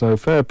tournament, so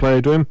fair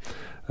play to him.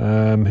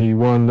 He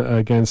won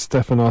against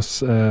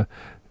Stefanos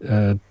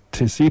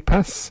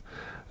Tsitsipas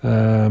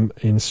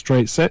in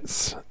straight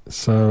sets.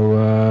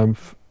 So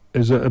it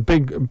was a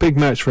big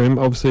match for him.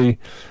 Obviously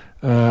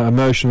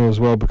emotional as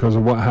well because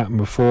of what happened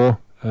before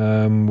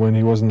when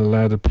he wasn't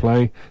allowed to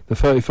play. The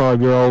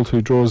 35-year-old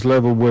who draws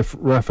level with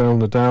Rafael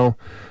Nadal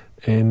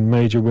in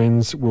major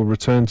wins will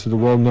return to the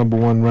world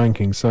 #1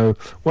 ranking. So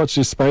watch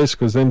this space,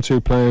 because them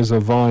two players are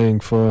vying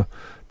for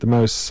the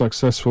most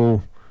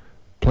successful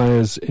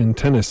players in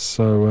tennis.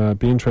 So it'd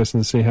be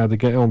interesting to see how they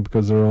get on,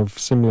 because they're of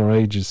similar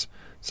ages.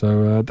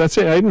 So that's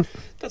it, Aidan.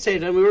 That's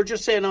it. And we were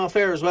just saying off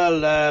air as well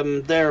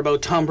there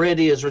about Tom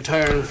Brady is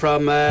retiring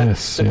from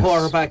the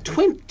quarterback.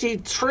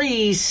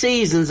 23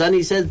 seasons, and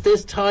he said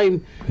this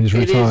time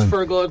it is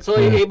for good. So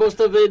he must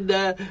have been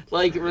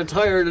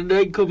retired and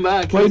then come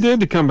back. Well, he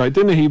did come back,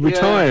 didn't he? He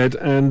retired,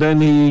 and then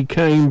he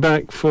came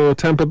back for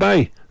Tampa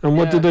Bay. And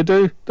what did they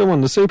do? They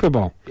won the Super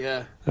Bowl.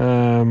 Yeah.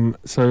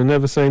 So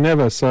never say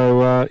never.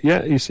 So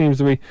he seems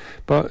to be.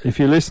 But if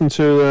you listen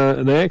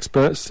to the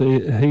experts,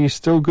 he's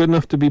still good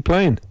enough to be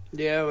playing.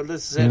 Yeah, well,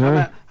 this is it.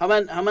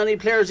 How many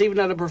players, even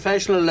at a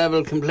professional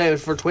level, can play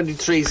for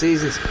 23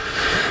 seasons?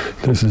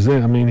 This is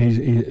it. I mean,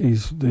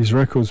 his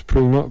records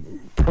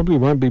probably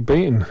won't be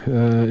beaten.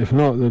 If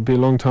not, it'll be a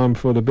long time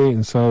before they're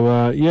beaten.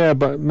 So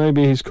but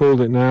maybe he's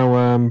called it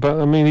now. But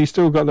I mean, he's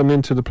still got them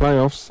into the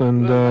playoffs,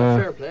 and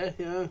fair play.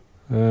 Yeah.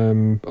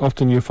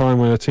 Often you find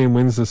when a team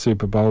wins the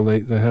Super Bowl, they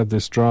have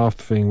this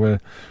draft thing where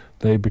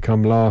they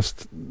become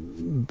last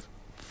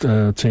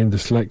team to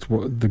select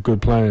the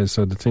good players.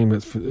 So the team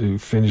who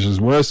finishes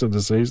worst of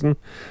the season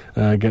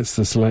gets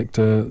to select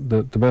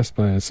the best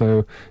players.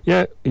 So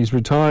he's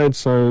retired.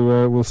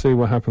 So we'll see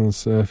what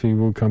happens if he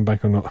will come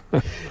back or not.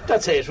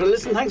 That's it. Well,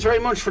 listen, thanks very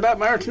much for that,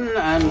 Martin,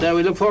 and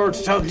we look forward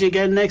to talking to you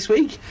again next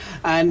week.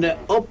 And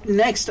up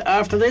next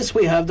after this,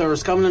 we have the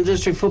Roscommon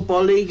District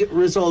Football League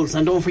results.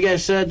 And don't forget,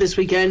 this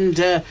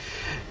weekend,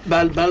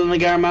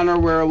 Ballinagar Manor,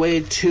 we are away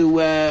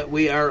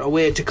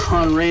to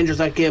Con Rangers.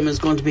 That game is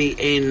going to be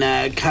in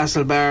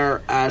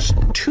Castlebar at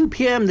 2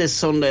 p.m. this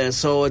Sunday.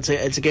 So it's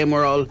a game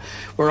we're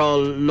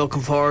all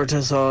looking forward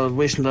to. So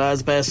wishing the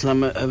lads best, and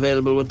I'm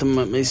available with them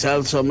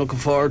myself. So I'm looking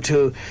forward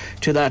to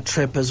that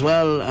trip as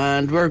well.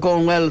 And we're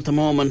going well at the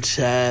moment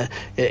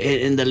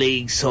in the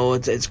league. So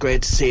it's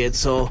great to see it.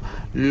 So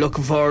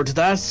looking forward to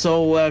that.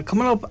 So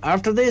coming up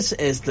after this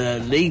is the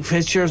league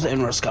fixtures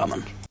in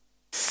Roscommon.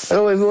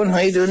 Hello everyone, how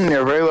you doing?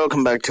 You're very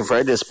welcome back to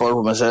Friday Sport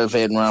with myself,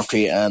 Aidan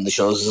Raftery, and the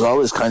show is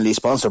always kindly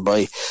sponsored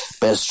by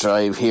Best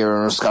Drive here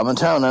in Roscommon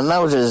Town. And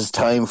now it is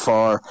time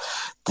for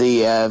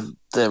the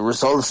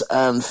results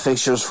and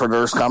fixtures for the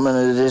Roscommon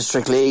in the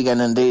District League,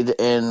 and indeed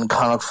in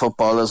Connacht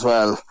football as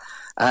well.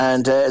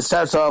 And it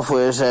starts off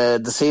with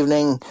this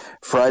evening,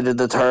 Friday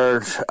the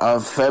 3rd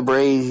of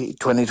February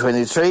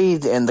 2023,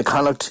 in the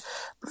Connacht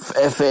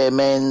FA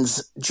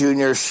Men's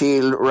Junior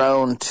Shield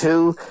Round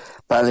 2.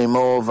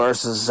 Ballymo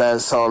versus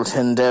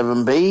Saltine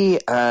Devon B.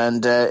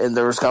 And in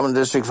the Roscommon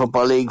District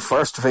Football League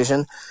First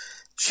Division,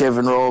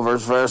 Shivan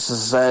Rovers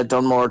versus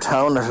Dunmore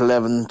Town at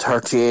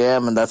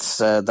 11:30am, and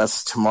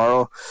that's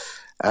tomorrow.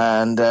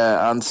 And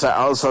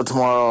also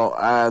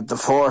tomorrow, the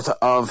 4th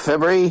of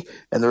February,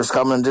 in the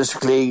Roscommon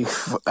District League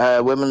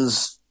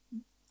Women's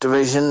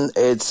Division,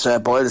 it's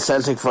Boyle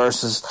Celtic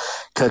versus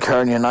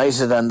Kilkerran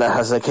United, and that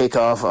has a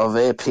kick-off of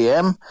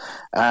 8pm,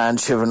 and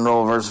Shivan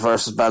Rovers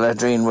versus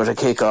Ballydreen with a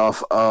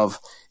kick-off of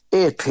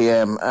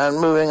 8pm. And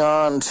moving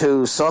on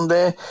to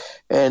Sunday,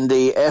 in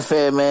the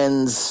FA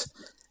Men's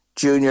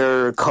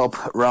Junior Cup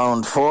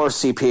Round 4,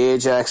 CP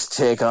Ajax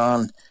take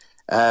on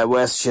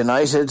West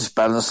United,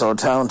 Ballinasloe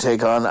Town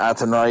take on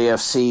Athenry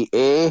FC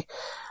A,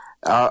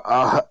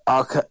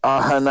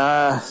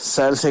 Ohana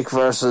Celtic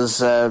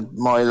versus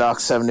Moylock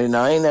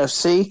 79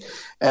 FC,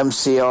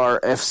 MCR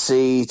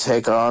FC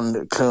take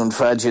on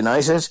Clonfad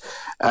United,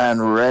 and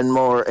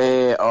Renmore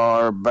A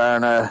or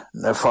Barna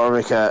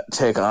Naforvica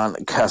take on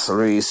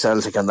Castlereagh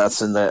Celtic, and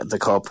that's in the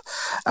cup.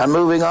 And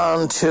moving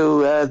on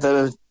to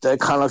the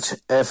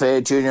Connacht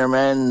FA Junior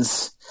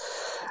Men's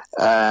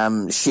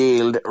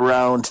Shield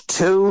Round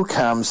 2,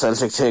 Cam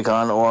Celtic take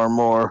on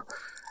Ormore,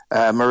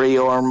 Marie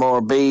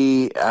Ormore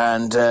B,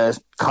 and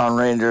Con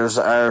Rangers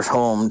are at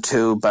home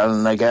to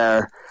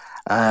Ballinagar,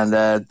 and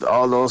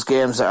all those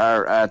games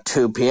are at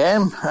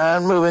 2pm.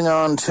 And moving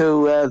on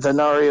to the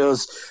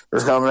Norios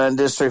Roscommon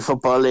District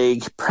Football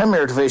League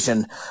Premier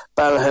Division,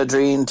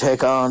 Ballahadreen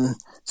take on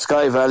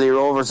Sky Valley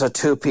Rovers at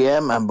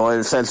 2pm, and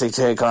Boyle Celtic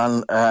take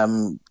on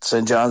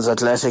St John's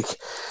Athletic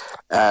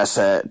at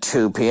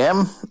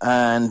 2pm.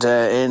 And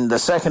in the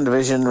second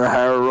division,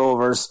 Rahara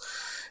Rovers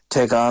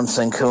take on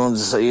St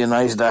Coons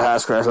United at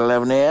Haskell at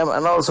 11am,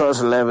 and also at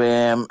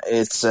 11am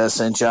it's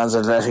St John's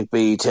Athletic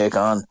B take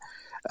on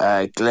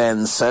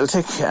Glen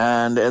Celtic.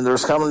 And in the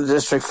Roscommon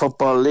District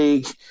Football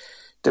League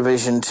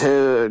Division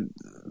 2,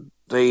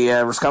 the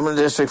Roscommon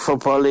District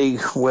Football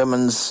League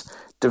Women's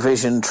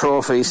Division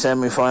Trophy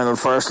semi-final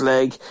first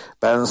leg,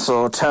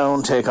 Ballinasloe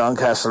Town take on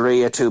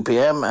Castlereagh at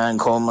 2pm, and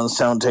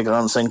Colemanstown take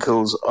on St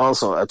Cools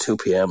also at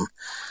 2pm.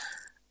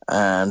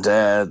 And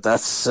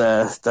that's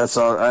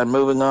all. And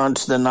moving on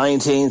to the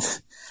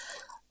 19th,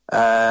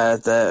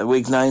 the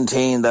week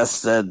 19,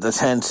 that's the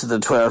 10th to the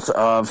 12th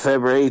of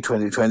February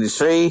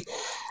 2023.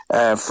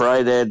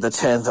 Friday the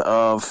 10th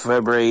of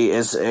February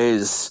is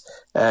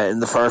in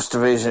the first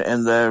division,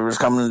 in the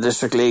Roscommon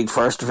District League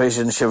First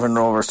Division, Shivan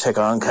Rovers take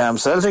on Cam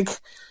Celtic,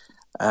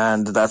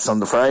 and that's on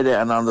the Friday.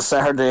 And on the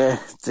Saturday,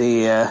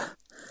 the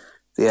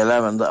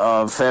 11th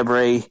of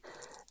February,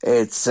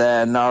 it's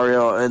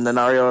Norio, in the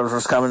Norio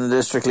Roscommon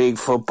District League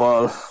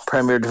Football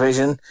Premier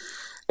Division.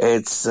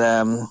 It's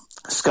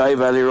Sky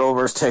Valley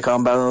Rovers take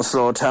on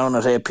Ballinasloe Town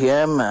at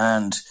 8pm,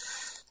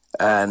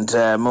 and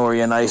Moore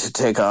United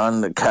take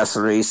on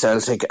Castlereagh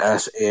Celtic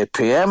at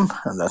 8pm,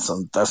 and that's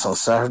on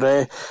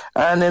Saturday.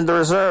 And in the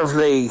Reserve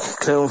League,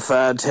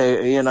 Clonfad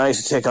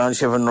United take on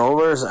Shivan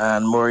Rovers,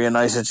 and Moore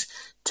United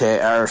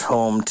are at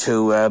home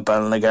to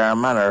Ballinagar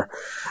Manor.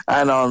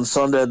 And on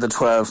Sunday the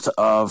 12th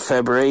of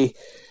February,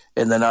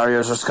 in the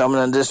Norriers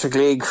Roscommon District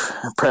League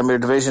Premier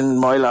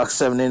Division, Moylock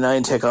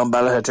 79 take on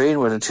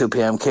Ballahadreen with a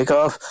 2pm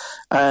kickoff,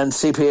 and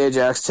CP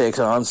Ajax take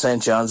on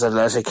St John's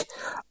Athletic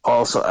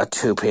also at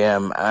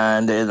 2pm.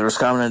 And in the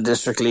Roscommon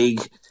District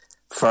League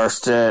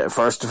First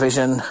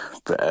Division,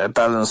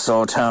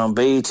 Ballinasloe Town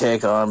B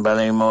take on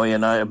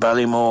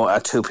Ballymo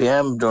at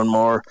 2pm,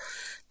 Dunmore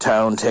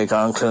Town take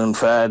on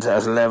Clonfad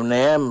at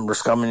 11am,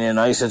 Roscommon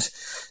United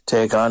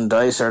take on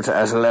Dysart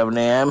at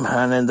 11am,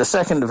 and in the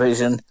second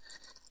division,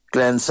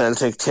 Glen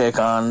Celtic take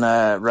on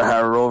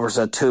Rahara Rovers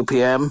at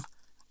 2pm,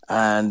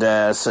 and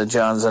St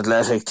John's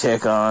Athletic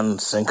take on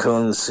St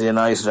Coons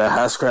United at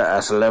Haskell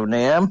at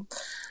 11am.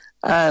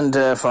 And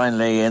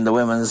finally, in the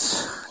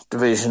women's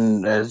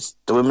division,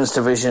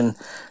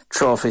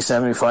 trophy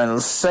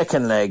semi-finals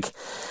second leg,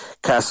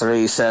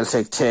 Castlereagh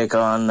Celtic take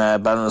on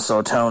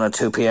Ballinasloe Town at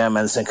 2pm,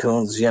 and St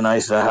Coons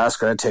United at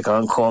Haskell take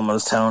on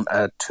Colemanstown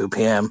at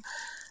 2pm.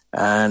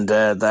 And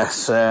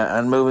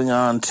and moving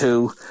on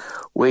to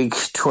week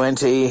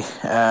 20,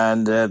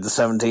 and the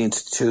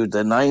 17th to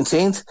the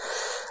 19th,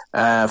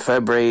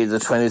 February the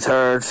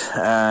 23rd,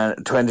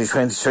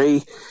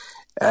 2023,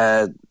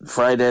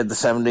 Friday the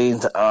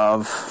 17th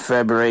of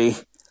February,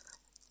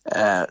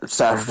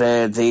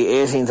 Saturday the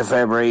 18th of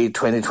February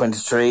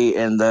 2023,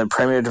 in the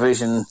Premier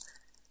Division,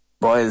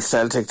 Boyle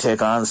Celtic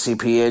take on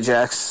CP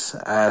Ajax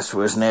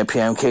with an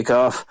 8pm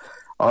kickoff.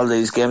 All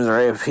these games are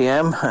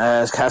 8pm.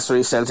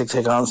 Castlereagh Celtic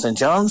take on St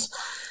John's.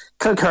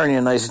 Kilkerran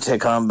United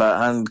take on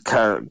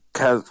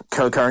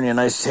Kilkerran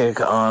United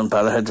take on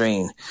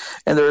Ballahadreen.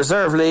 In the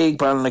Reserve League,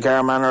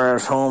 Ballinagar Manor are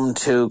at home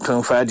to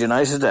Clonfad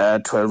United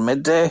at 12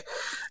 midday,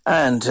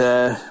 and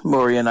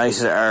Moore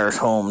United are at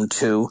home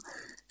to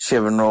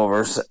Shivan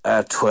Rovers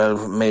at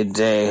 12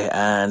 midday.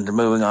 And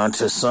moving on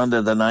to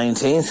Sunday the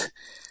 19th,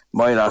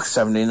 Moylock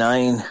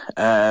 79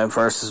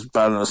 versus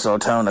Ballinasloe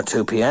Town at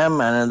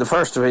 2pm, and in the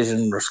first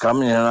division,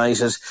 Roscommon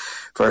United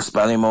versus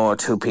Ballymo at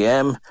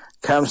 2pm.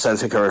 Cam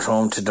Celtic are at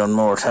home to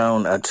Dunmore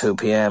Town at 2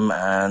 p.m.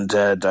 and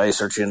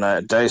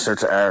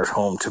Dysart are at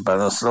home to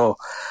Ballinasloe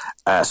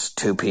at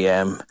 2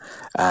 p.m.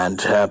 and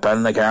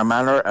Ballinagare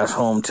Manor at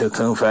home to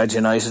Clonfad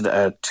United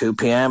at 2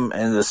 p.m.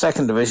 In the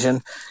second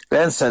division,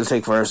 Glen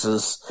Celtic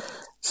versus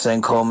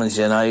St. Coleman's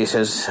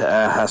United,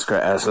 Haskell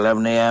at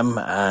 11 a.m.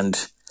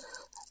 and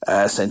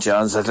St.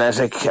 John's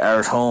Athletic are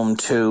at home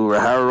to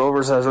Rahara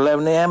Rovers at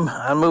 11 a.m.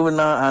 And moving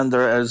on, and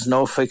there is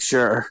no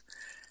fixture.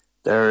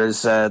 There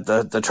is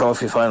the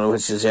trophy final,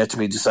 which is yet to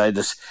be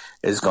decided,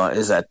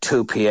 is at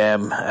 2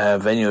 p.m.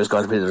 Venue is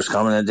going to be the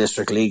Roscommon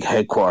District League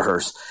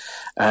headquarters.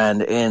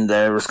 And in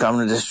the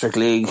Roscommon District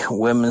League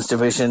Women's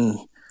Division,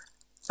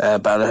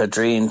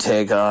 Ballahadreen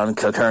take on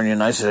Kilkerran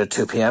United at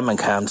 2 p.m. and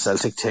Cam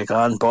Celtic take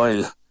on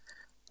Boyle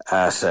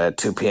at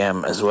 2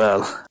 p.m. as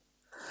well.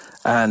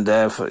 And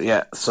and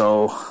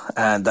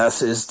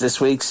that is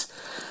this week's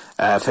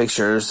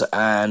fixtures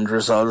and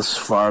results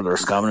for the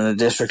Roscommon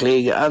District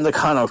League and the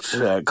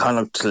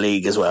Connacht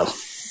League as well.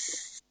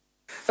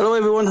 Hello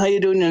everyone, how you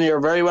doing? And you're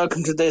very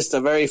welcome to this,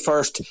 the very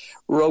first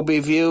rugby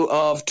view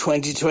of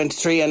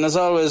 2023. And as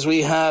always,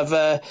 we have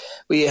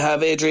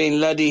Adrian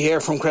Leddy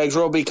here from Craig's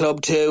Rugby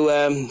Club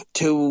to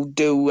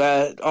do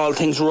all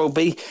things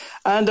rugby.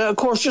 And of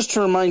course, just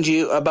to remind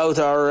you about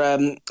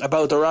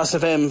about the Ross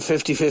FM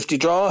 50-50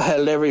 draw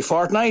held every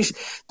fortnight.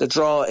 The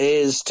draw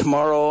is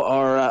tomorrow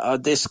or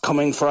this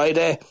coming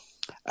Friday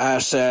at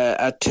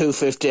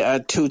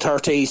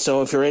 2:30.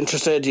 So if you're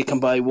interested, you can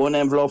buy one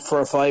envelope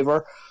for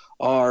 €5.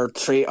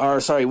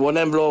 One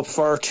envelope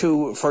for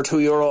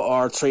 €2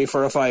 or 3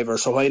 for €5.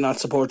 So why not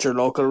support your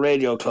local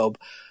radio club,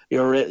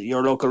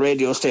 your local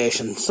radio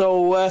station?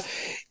 So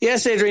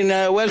yes, Adrian,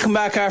 welcome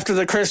back after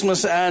the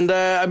Christmas, and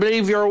I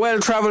believe you're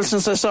well travelled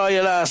since I saw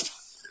you last.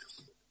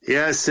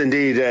 Yes,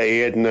 indeed,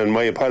 Aidan, and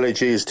my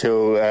apologies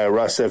to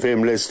Ross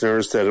FM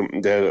listeners that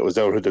I was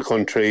out of the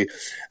country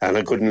and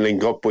I couldn't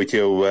link up with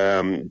you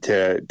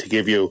to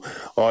give you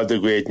all the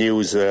great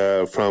news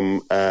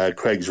from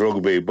Craig's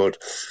Rugby, but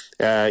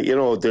a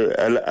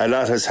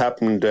lot has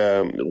happened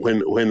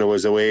when I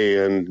was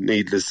away, and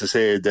needless to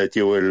say that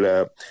you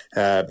will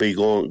be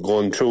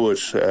going through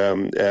it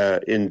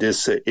in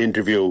this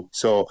interview.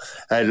 So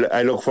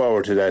I look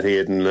forward to that,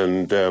 Aidan,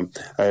 and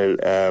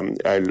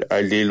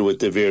I'll deal with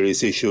the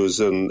various issues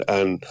and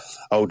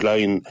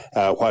outline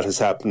what has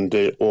happened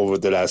over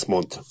the last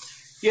month.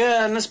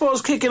 Yeah, and I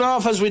suppose kicking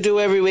off as we do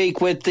every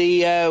week with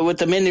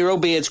the mini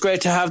rugby, it's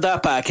great to have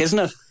that back, isn't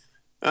it?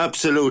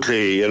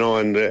 Absolutely,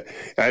 and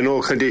I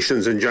know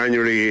conditions in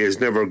January is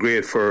never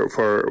great for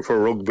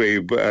rugby,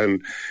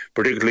 and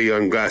particularly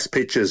on grass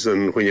pitches,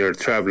 and when you're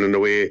travelling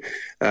away,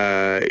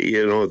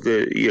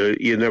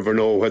 you never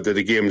know whether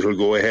the games will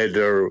go ahead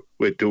or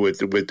with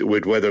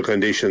weather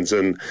conditions,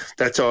 and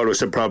that's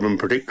always a problem,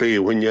 particularly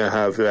when you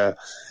have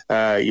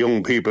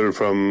young people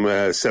from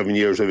 7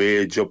 years of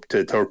age up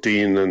to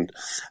 13, and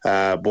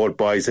both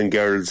boys and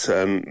girls.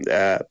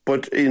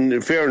 But in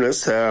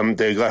fairness,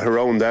 they got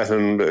around that,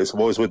 and I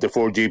suppose with the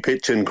 4G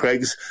pitch in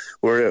Craig's,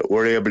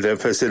 we're able to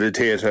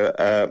facilitate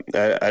a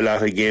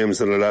lot of games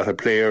and a lot of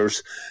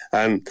players.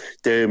 And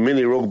the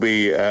mini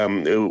rugby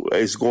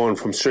is going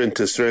from strength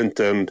to strength,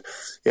 and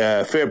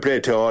fair play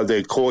to all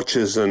the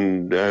coaches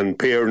and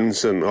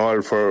parents and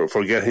all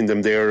for getting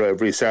them there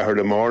every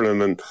Saturday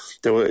morning. And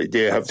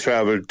they have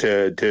travelled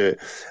to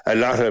a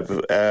lot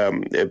of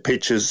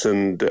pitches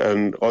and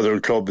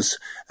other clubs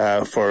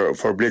for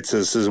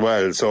blitzes as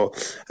well. So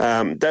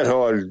that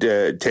all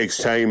takes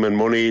time and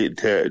money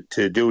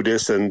to do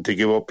this and to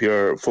give up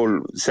your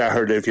full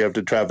Saturday if you have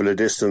to travel a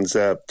distance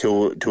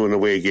to an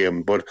away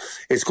game. But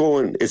it's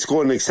going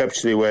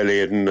exceptionally well,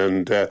 Aidan,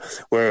 and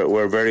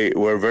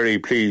we're very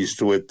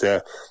pleased with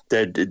the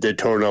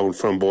turnout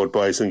from both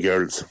boys and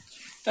girls.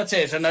 That's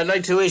it, and I'd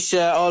like to wish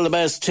all the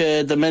best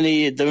to the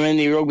many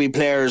rugby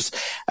players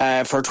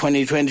for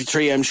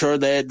 2023. I'm sure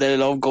they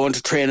love going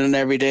to training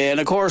every day,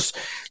 and of course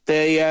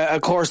the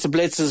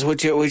blitzes,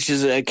 which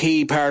is a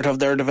key part of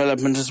their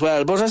development as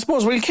well. But I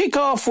suppose we'll kick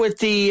off with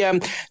the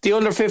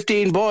under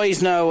 15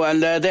 boys now,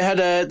 and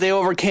they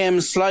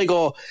overcame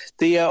Sligo,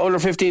 the under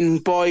 15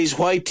 boys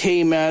white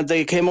team.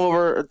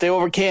 They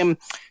overcame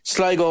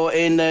Sligo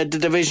in the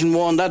Division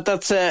 1.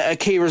 That's a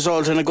key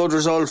result and a good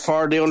result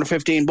for the under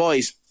 15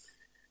 boys.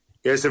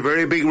 Yes, a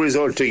very big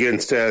result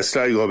against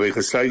Sligo,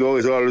 because Sligo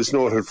is always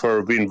noted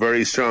for being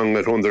very strong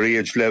at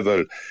underage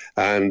level,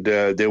 and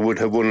they would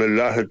have won a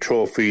lot of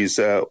trophies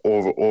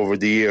over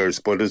the years.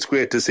 But it's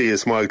great to see a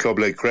small club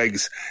like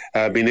Craig's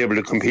being able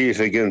to compete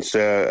against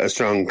a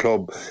strong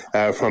club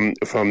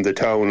from the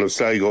town of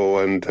Sligo.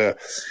 And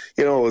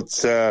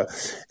it's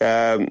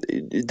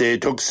they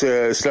took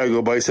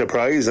Sligo by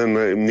surprise,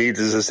 and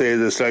needless to say,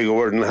 the Sligo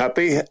weren't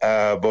happy.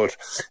 But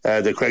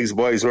the Craig's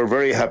boys were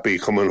very happy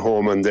coming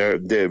home, and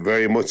they're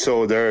very much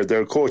so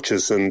their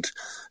coaches, and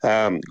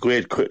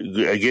great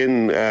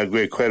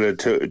credit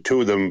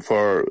to them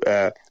for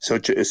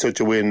such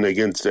a win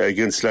against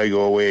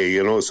Sligo away.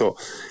 So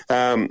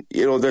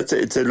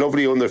it's a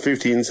lovely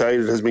under-15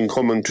 side. It has been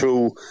coming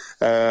through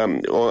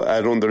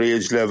at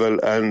underage level,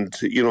 and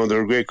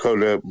they're a great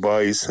crowd of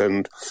boys,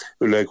 and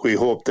we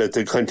hope that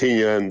they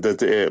continue and that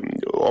they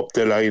up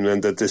the line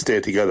and that they stay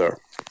together.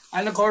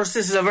 And of course,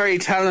 this is a very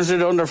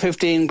talented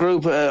under-15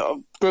 group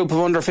of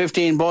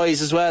under-15 boys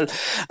as well.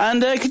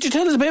 And could you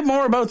tell us a bit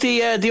more about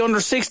the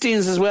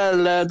under-16s as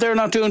well? They're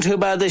not doing too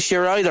bad this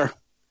year either.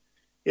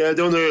 Yeah,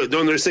 the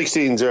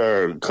under-16s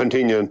are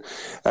continuing.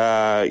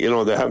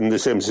 They're having the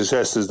same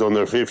success as the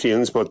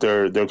under-15s, but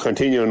they're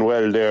continuing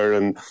well there,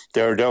 and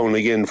they're down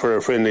again for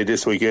a friendly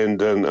this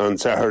weekend on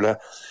Saturday.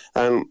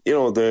 And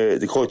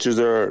the coaches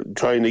are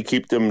trying to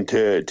keep them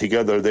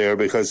together there,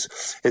 because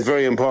it's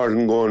very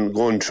important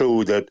going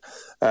through that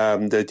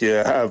you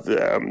have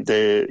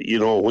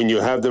when you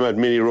have them at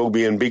mini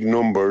rugby in big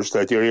numbers,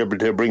 that you're able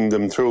to bring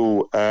them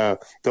through the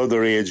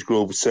other age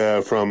groups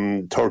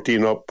from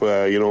 13 up. We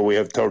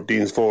have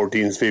 13s,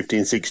 14s,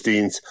 15s,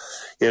 16s.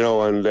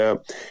 And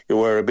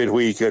we're a bit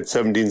weak at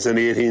 17s and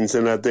 18s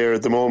and that there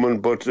at the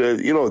moment, but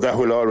that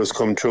will always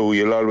come true.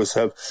 You'll always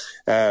have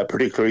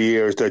particular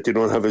years that you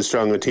don't have as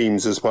strong a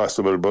teams as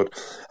possible. But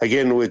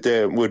again,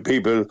 with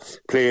people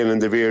playing in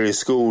the various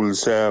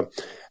schools,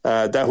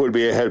 that will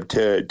be a help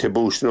to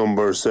boost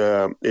numbers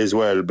as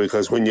well,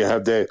 because when you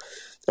have the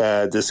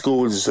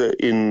schools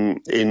in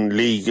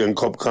league and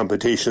cup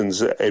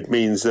competitions, it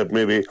means that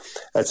maybe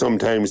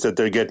sometimes that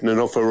they're getting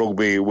enough of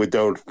rugby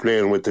without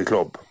playing with the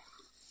club.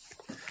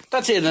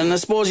 That's it, and I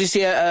suppose you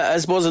see, in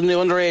the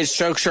underage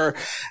structure,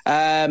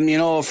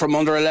 from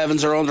under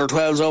 11s or under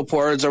 12s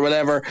upwards or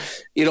whatever,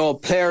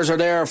 players are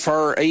there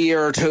for a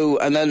year or two,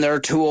 and then they're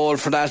too old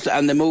for that,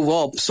 and they move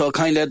up. So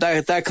kind of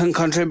that can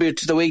contribute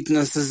to the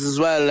weaknesses as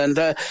well. And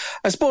I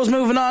suppose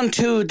moving on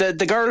to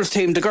the girls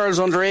team, the girls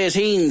under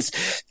 18s.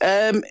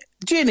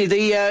 Jeannie,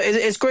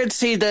 it's great to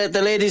see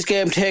the ladies'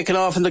 game taking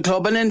off in the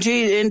club, and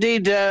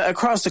indeed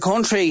across the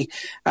country,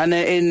 and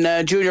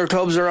in junior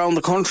clubs around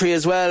the country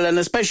as well, and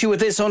especially with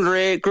this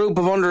group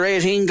of under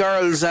 18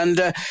 girls. And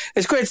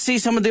it's great to see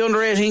some of the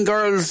under 18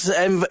 girls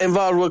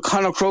involved with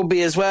Connacht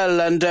Rugby as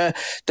well. And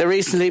they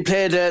recently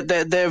played.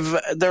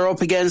 They're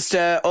up against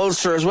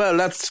Ulster as well.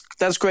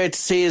 That's great to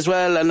see as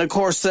well. And of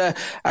course,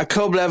 at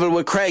club level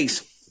with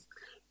Craigs.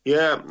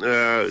 Yeah,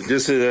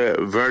 this is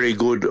a very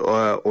good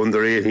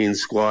under-18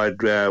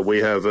 squad. We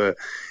have an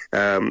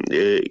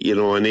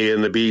A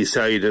and a B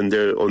side in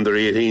the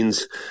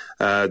under-18s.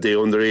 The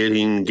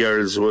under-18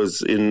 girls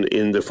was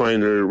in the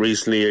final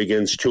recently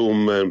against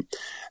Tuam.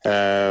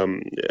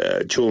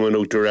 Tuam and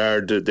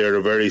Oughterard, they're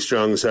a very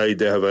strong side.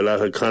 They have a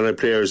lot of Connacht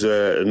players,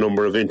 a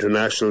number of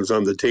internationals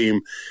on the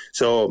team.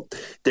 So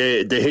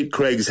they hit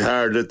Craigs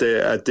hard at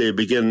the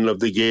beginning of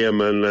the game,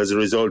 and as a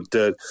result,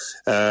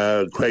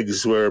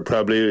 Craigs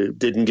probably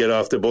didn't get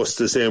off the bus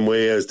the same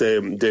way as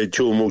the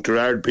Tuam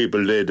Oughterard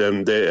people did,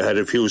 and they had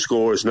a few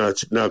scores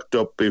knocked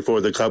up before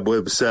the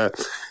cobwebs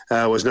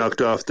was knocked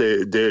off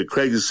the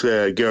Craigs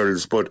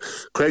girls. But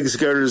Craigs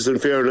girls, in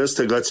fairness,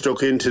 they got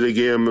stuck into the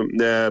game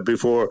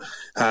before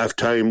half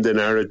time. They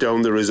narrowed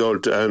down the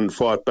result and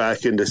fought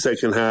back in the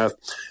second half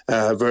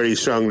very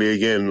strongly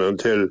again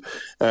until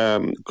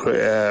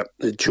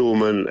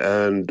Tuam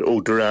and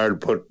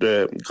Oughterard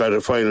got a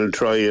final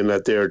try in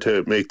that there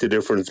to make the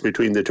difference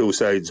between the two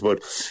sides.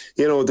 But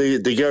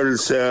the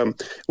girls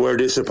were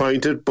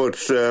disappointed, but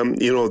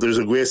there's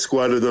a great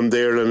squad of them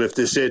there, and if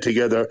they stay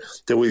together,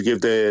 they will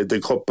give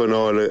the cup and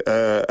all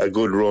a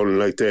good run.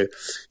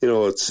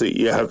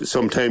 You have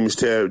sometimes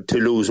to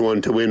lose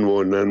one to win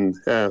one, and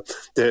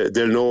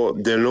they'll know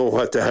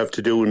what they have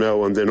to do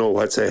now, and they know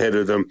what's ahead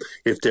of them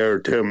if they're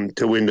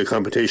to win the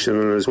competition.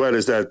 And as well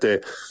as that,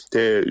 the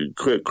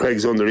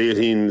Craigs under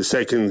 18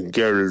 second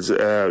girls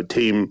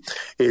team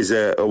is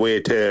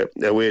away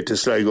to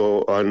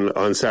Sligo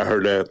on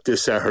Saturday,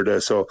 this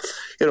Saturday. So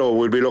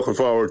we'll be looking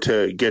forward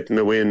to getting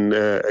a win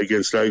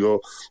against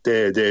Sligo.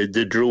 They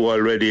drew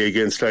already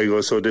against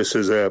Sligo, so this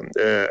is a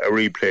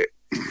replay.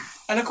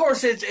 And of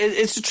course,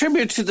 it's a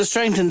tribute to the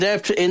strength and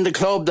depth in the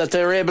club that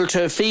they're able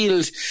to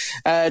field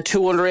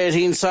two under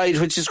 18 sides,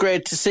 which is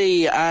great to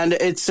see. And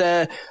it's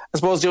I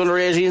suppose the under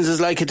 18s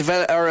is like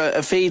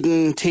a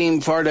feeding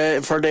team for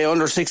the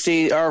under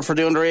 16 or for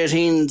the under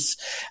 18s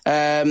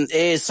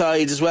A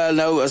side as well.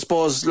 Now, I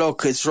suppose,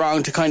 look, it's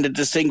wrong to kind of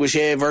distinguish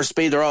A versus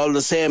B. They're all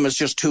the same. It's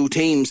just two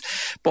teams.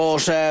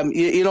 But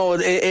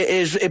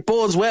it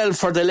bodes well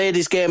for the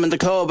ladies' game in the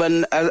club.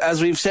 And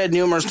as we've said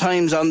numerous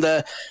times on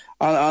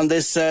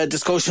this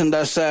discussion,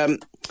 that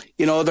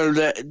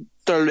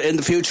there in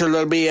the future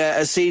there'll be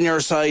a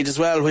senior side as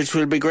well, which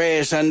will be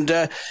great. And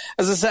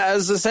as I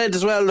said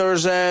as well,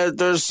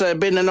 there's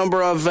been a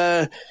number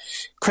of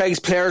Craigs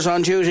players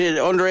on duty,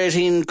 under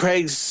 18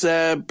 Craigs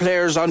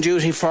players on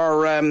duty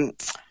for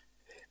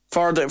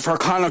for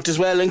Connacht as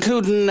well,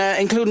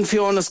 including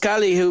Fiona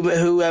Scally,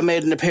 who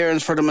made an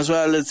appearance for them as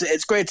well.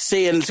 It's great to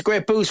see, and it's a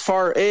great boost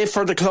for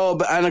the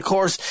club, and of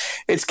course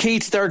it's key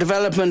to their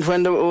development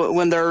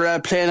when they're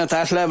playing at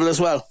that level as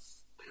well.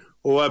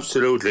 Oh,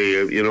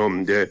 absolutely.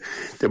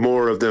 The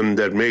more of them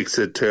that makes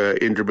it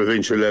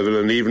interprovincial level,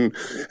 and even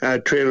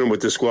training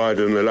with the squad,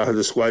 and a lot of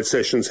the squad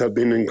sessions have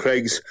been in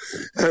Craig's,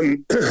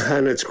 and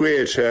it's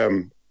great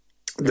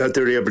that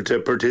they're able to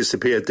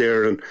participate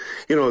there, and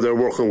they're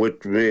working with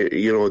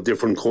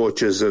different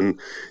coaches and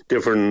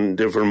different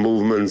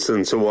movements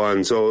and so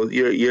on. So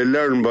you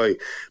learn by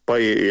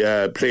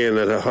playing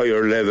at a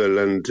higher level,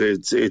 and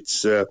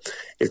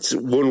it's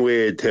one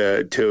way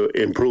to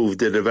improve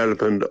the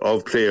development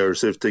of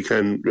players if they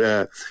can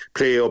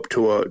play up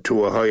to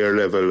a higher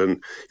level.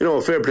 And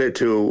fair play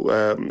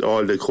to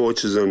all the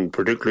coaches, and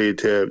particularly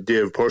to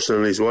Dave Purcell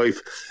and his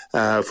wife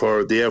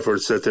for the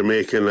efforts that they're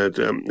making at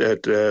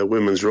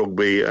women's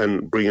rugby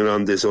and bringing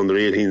on this under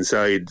 18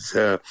 side.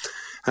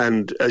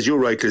 And as you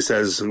rightly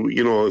says,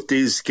 if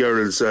these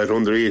girls at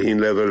under 18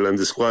 level and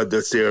the squad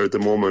that's there at the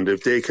moment,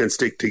 if they can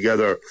stick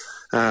together,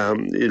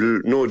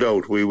 no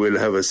doubt we will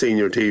have a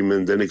senior team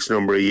in the next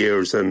number of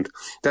years, and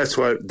that's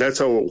what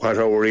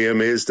our aim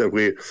is, that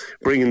we're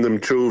bringing them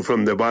through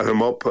from the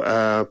bottom up,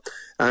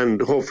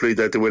 and hopefully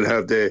that they will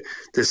have the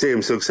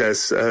same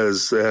success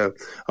as their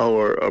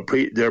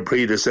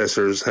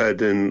predecessors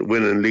had in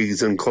winning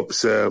leagues and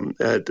cups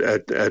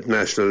at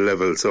national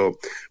level. So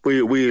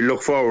we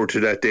look forward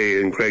to that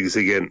day in Craig's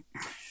again.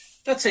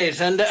 That's it,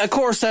 and of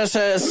course at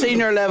a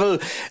senior level,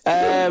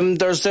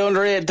 there's the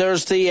under 8,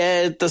 there's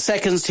the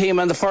seconds team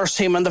and the first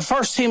team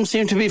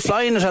seem to be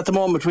flying it at the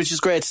moment, which is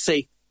great to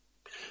see.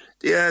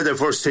 Yeah, the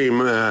first team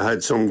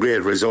had some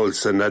great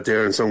results and that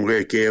there, and some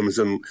great games,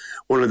 and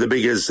one of the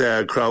biggest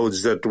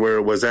crowds that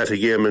was at a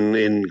game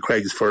in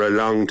Craig's for a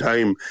long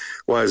time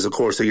was, of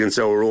course, against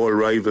our old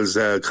rivals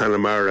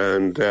Connemara,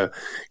 and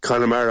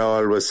Connemara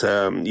always,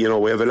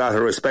 we have a lot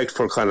of respect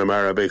for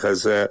Connemara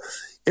because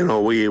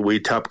we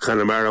topped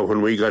Connemara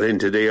when we got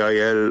into the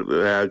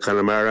IL.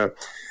 Connemara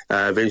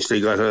eventually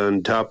got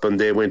on top, and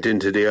they went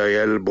into the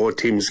IL. Both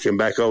teams came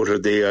back out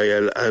of the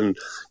IL, and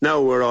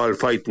now we're all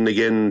fighting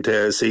again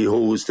to see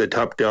who's the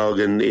top dog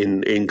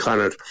in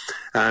Connacht.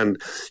 And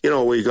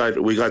we got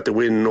the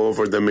win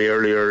over them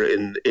earlier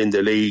in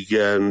the league,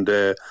 and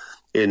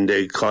in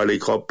the Collie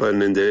Cup, and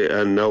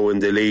now in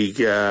the league,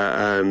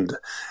 and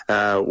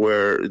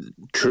we're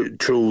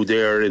through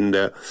there in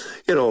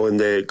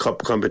the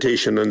cup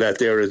competition and that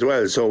there as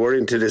well. So we're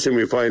into the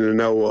semi-final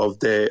now of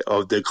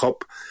the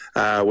cup.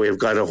 We've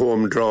got a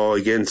home draw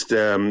against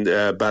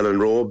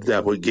Ballinrobe.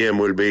 That game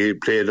will be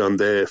played on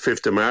the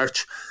 5th of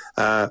March.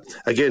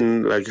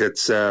 Again, like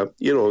it's,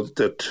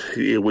 that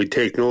we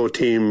take no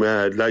team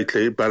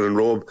lightly.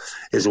 Ballinrobe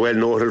is well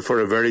noted for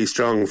a very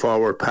strong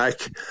forward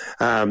pack.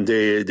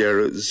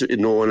 They're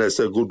known as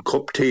a good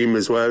cup team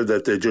as well,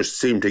 that they just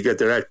seem to get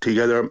their act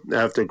together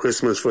after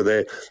Christmas for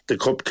the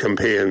cup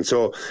campaign.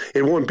 So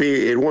it won't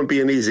be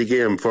an easy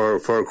game for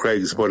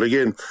Craig's, but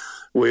again,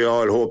 we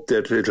all hope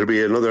that it'll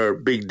be another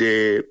big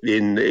day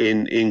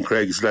in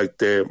Craig's like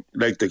the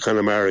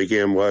Connemara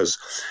game was.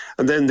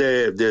 And then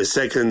the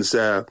seconds,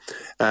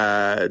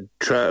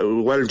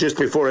 just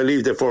before I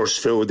leave the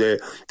first two, they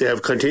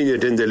have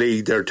continued in the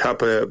league. They're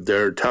top of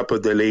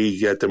the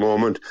league at the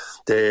moment.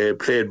 They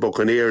played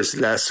Buccaneers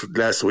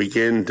last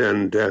weekend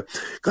and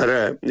got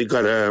a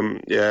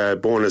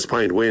bonus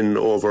point win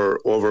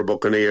over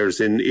Buccaneers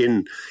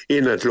in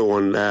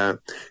Athlone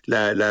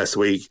last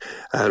week,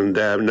 and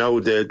now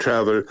they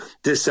travel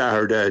this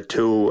Saturday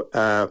to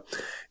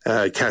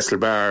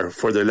Castlebar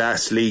for the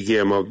last league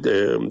game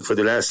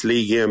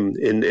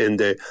in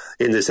the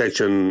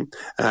section.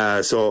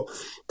 So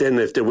then,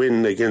 if they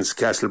win against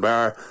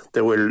Castlebar, they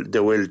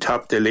will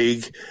top the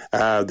league.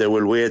 They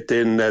will wait.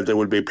 Then there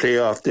will be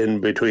playoff then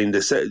between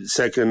the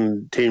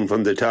second team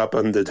from the top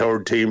and the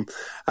third team,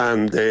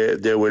 and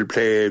they will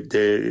play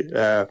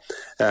the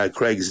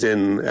Craigs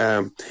then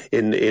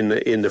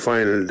in the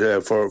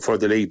final for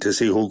the league to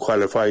see who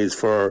qualifies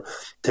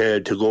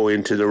to go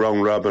into the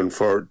round robin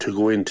for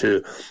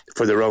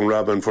the round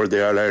robin for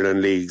the All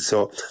Ireland League.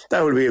 So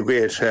that will be a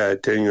great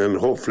thing, and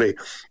hopefully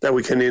that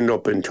we can end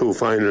up in two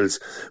finals,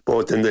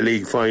 both in the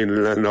league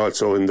final and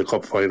also in the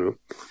cup final.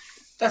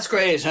 That's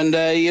great, and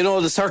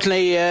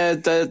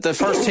the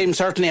first team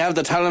certainly have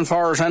the talent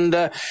for it, and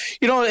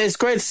it's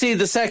great to see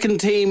the second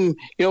team.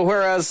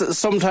 Whereas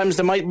sometimes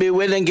they might be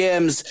winning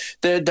games,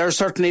 they're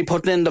certainly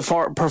putting in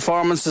the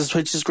performances,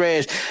 which is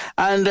great,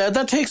 and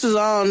that takes us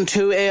on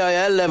to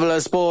AIL level, I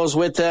suppose,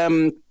 with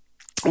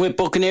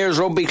Buccaneers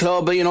Rugby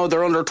Club.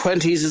 They're under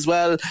 20s as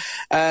well,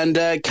 and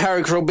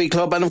Carrick Rugby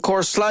Club, and of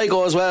course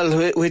Sligo as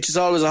well, which is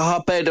always a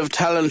hotbed of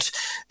talent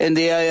in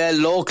the AIL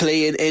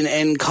locally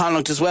in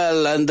Connacht as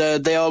well, and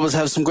they always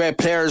have some great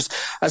players.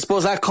 I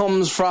suppose that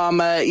comes from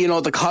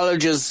the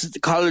colleges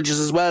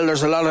as well.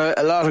 There's a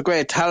lot of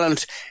great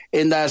talent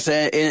in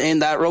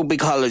that rugby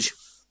college.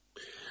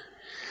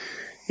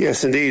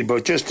 Yes, indeed.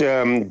 But just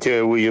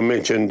you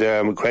mentioned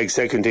Craig's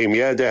second team.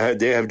 Yeah,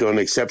 they have done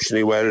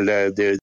exceptionally well.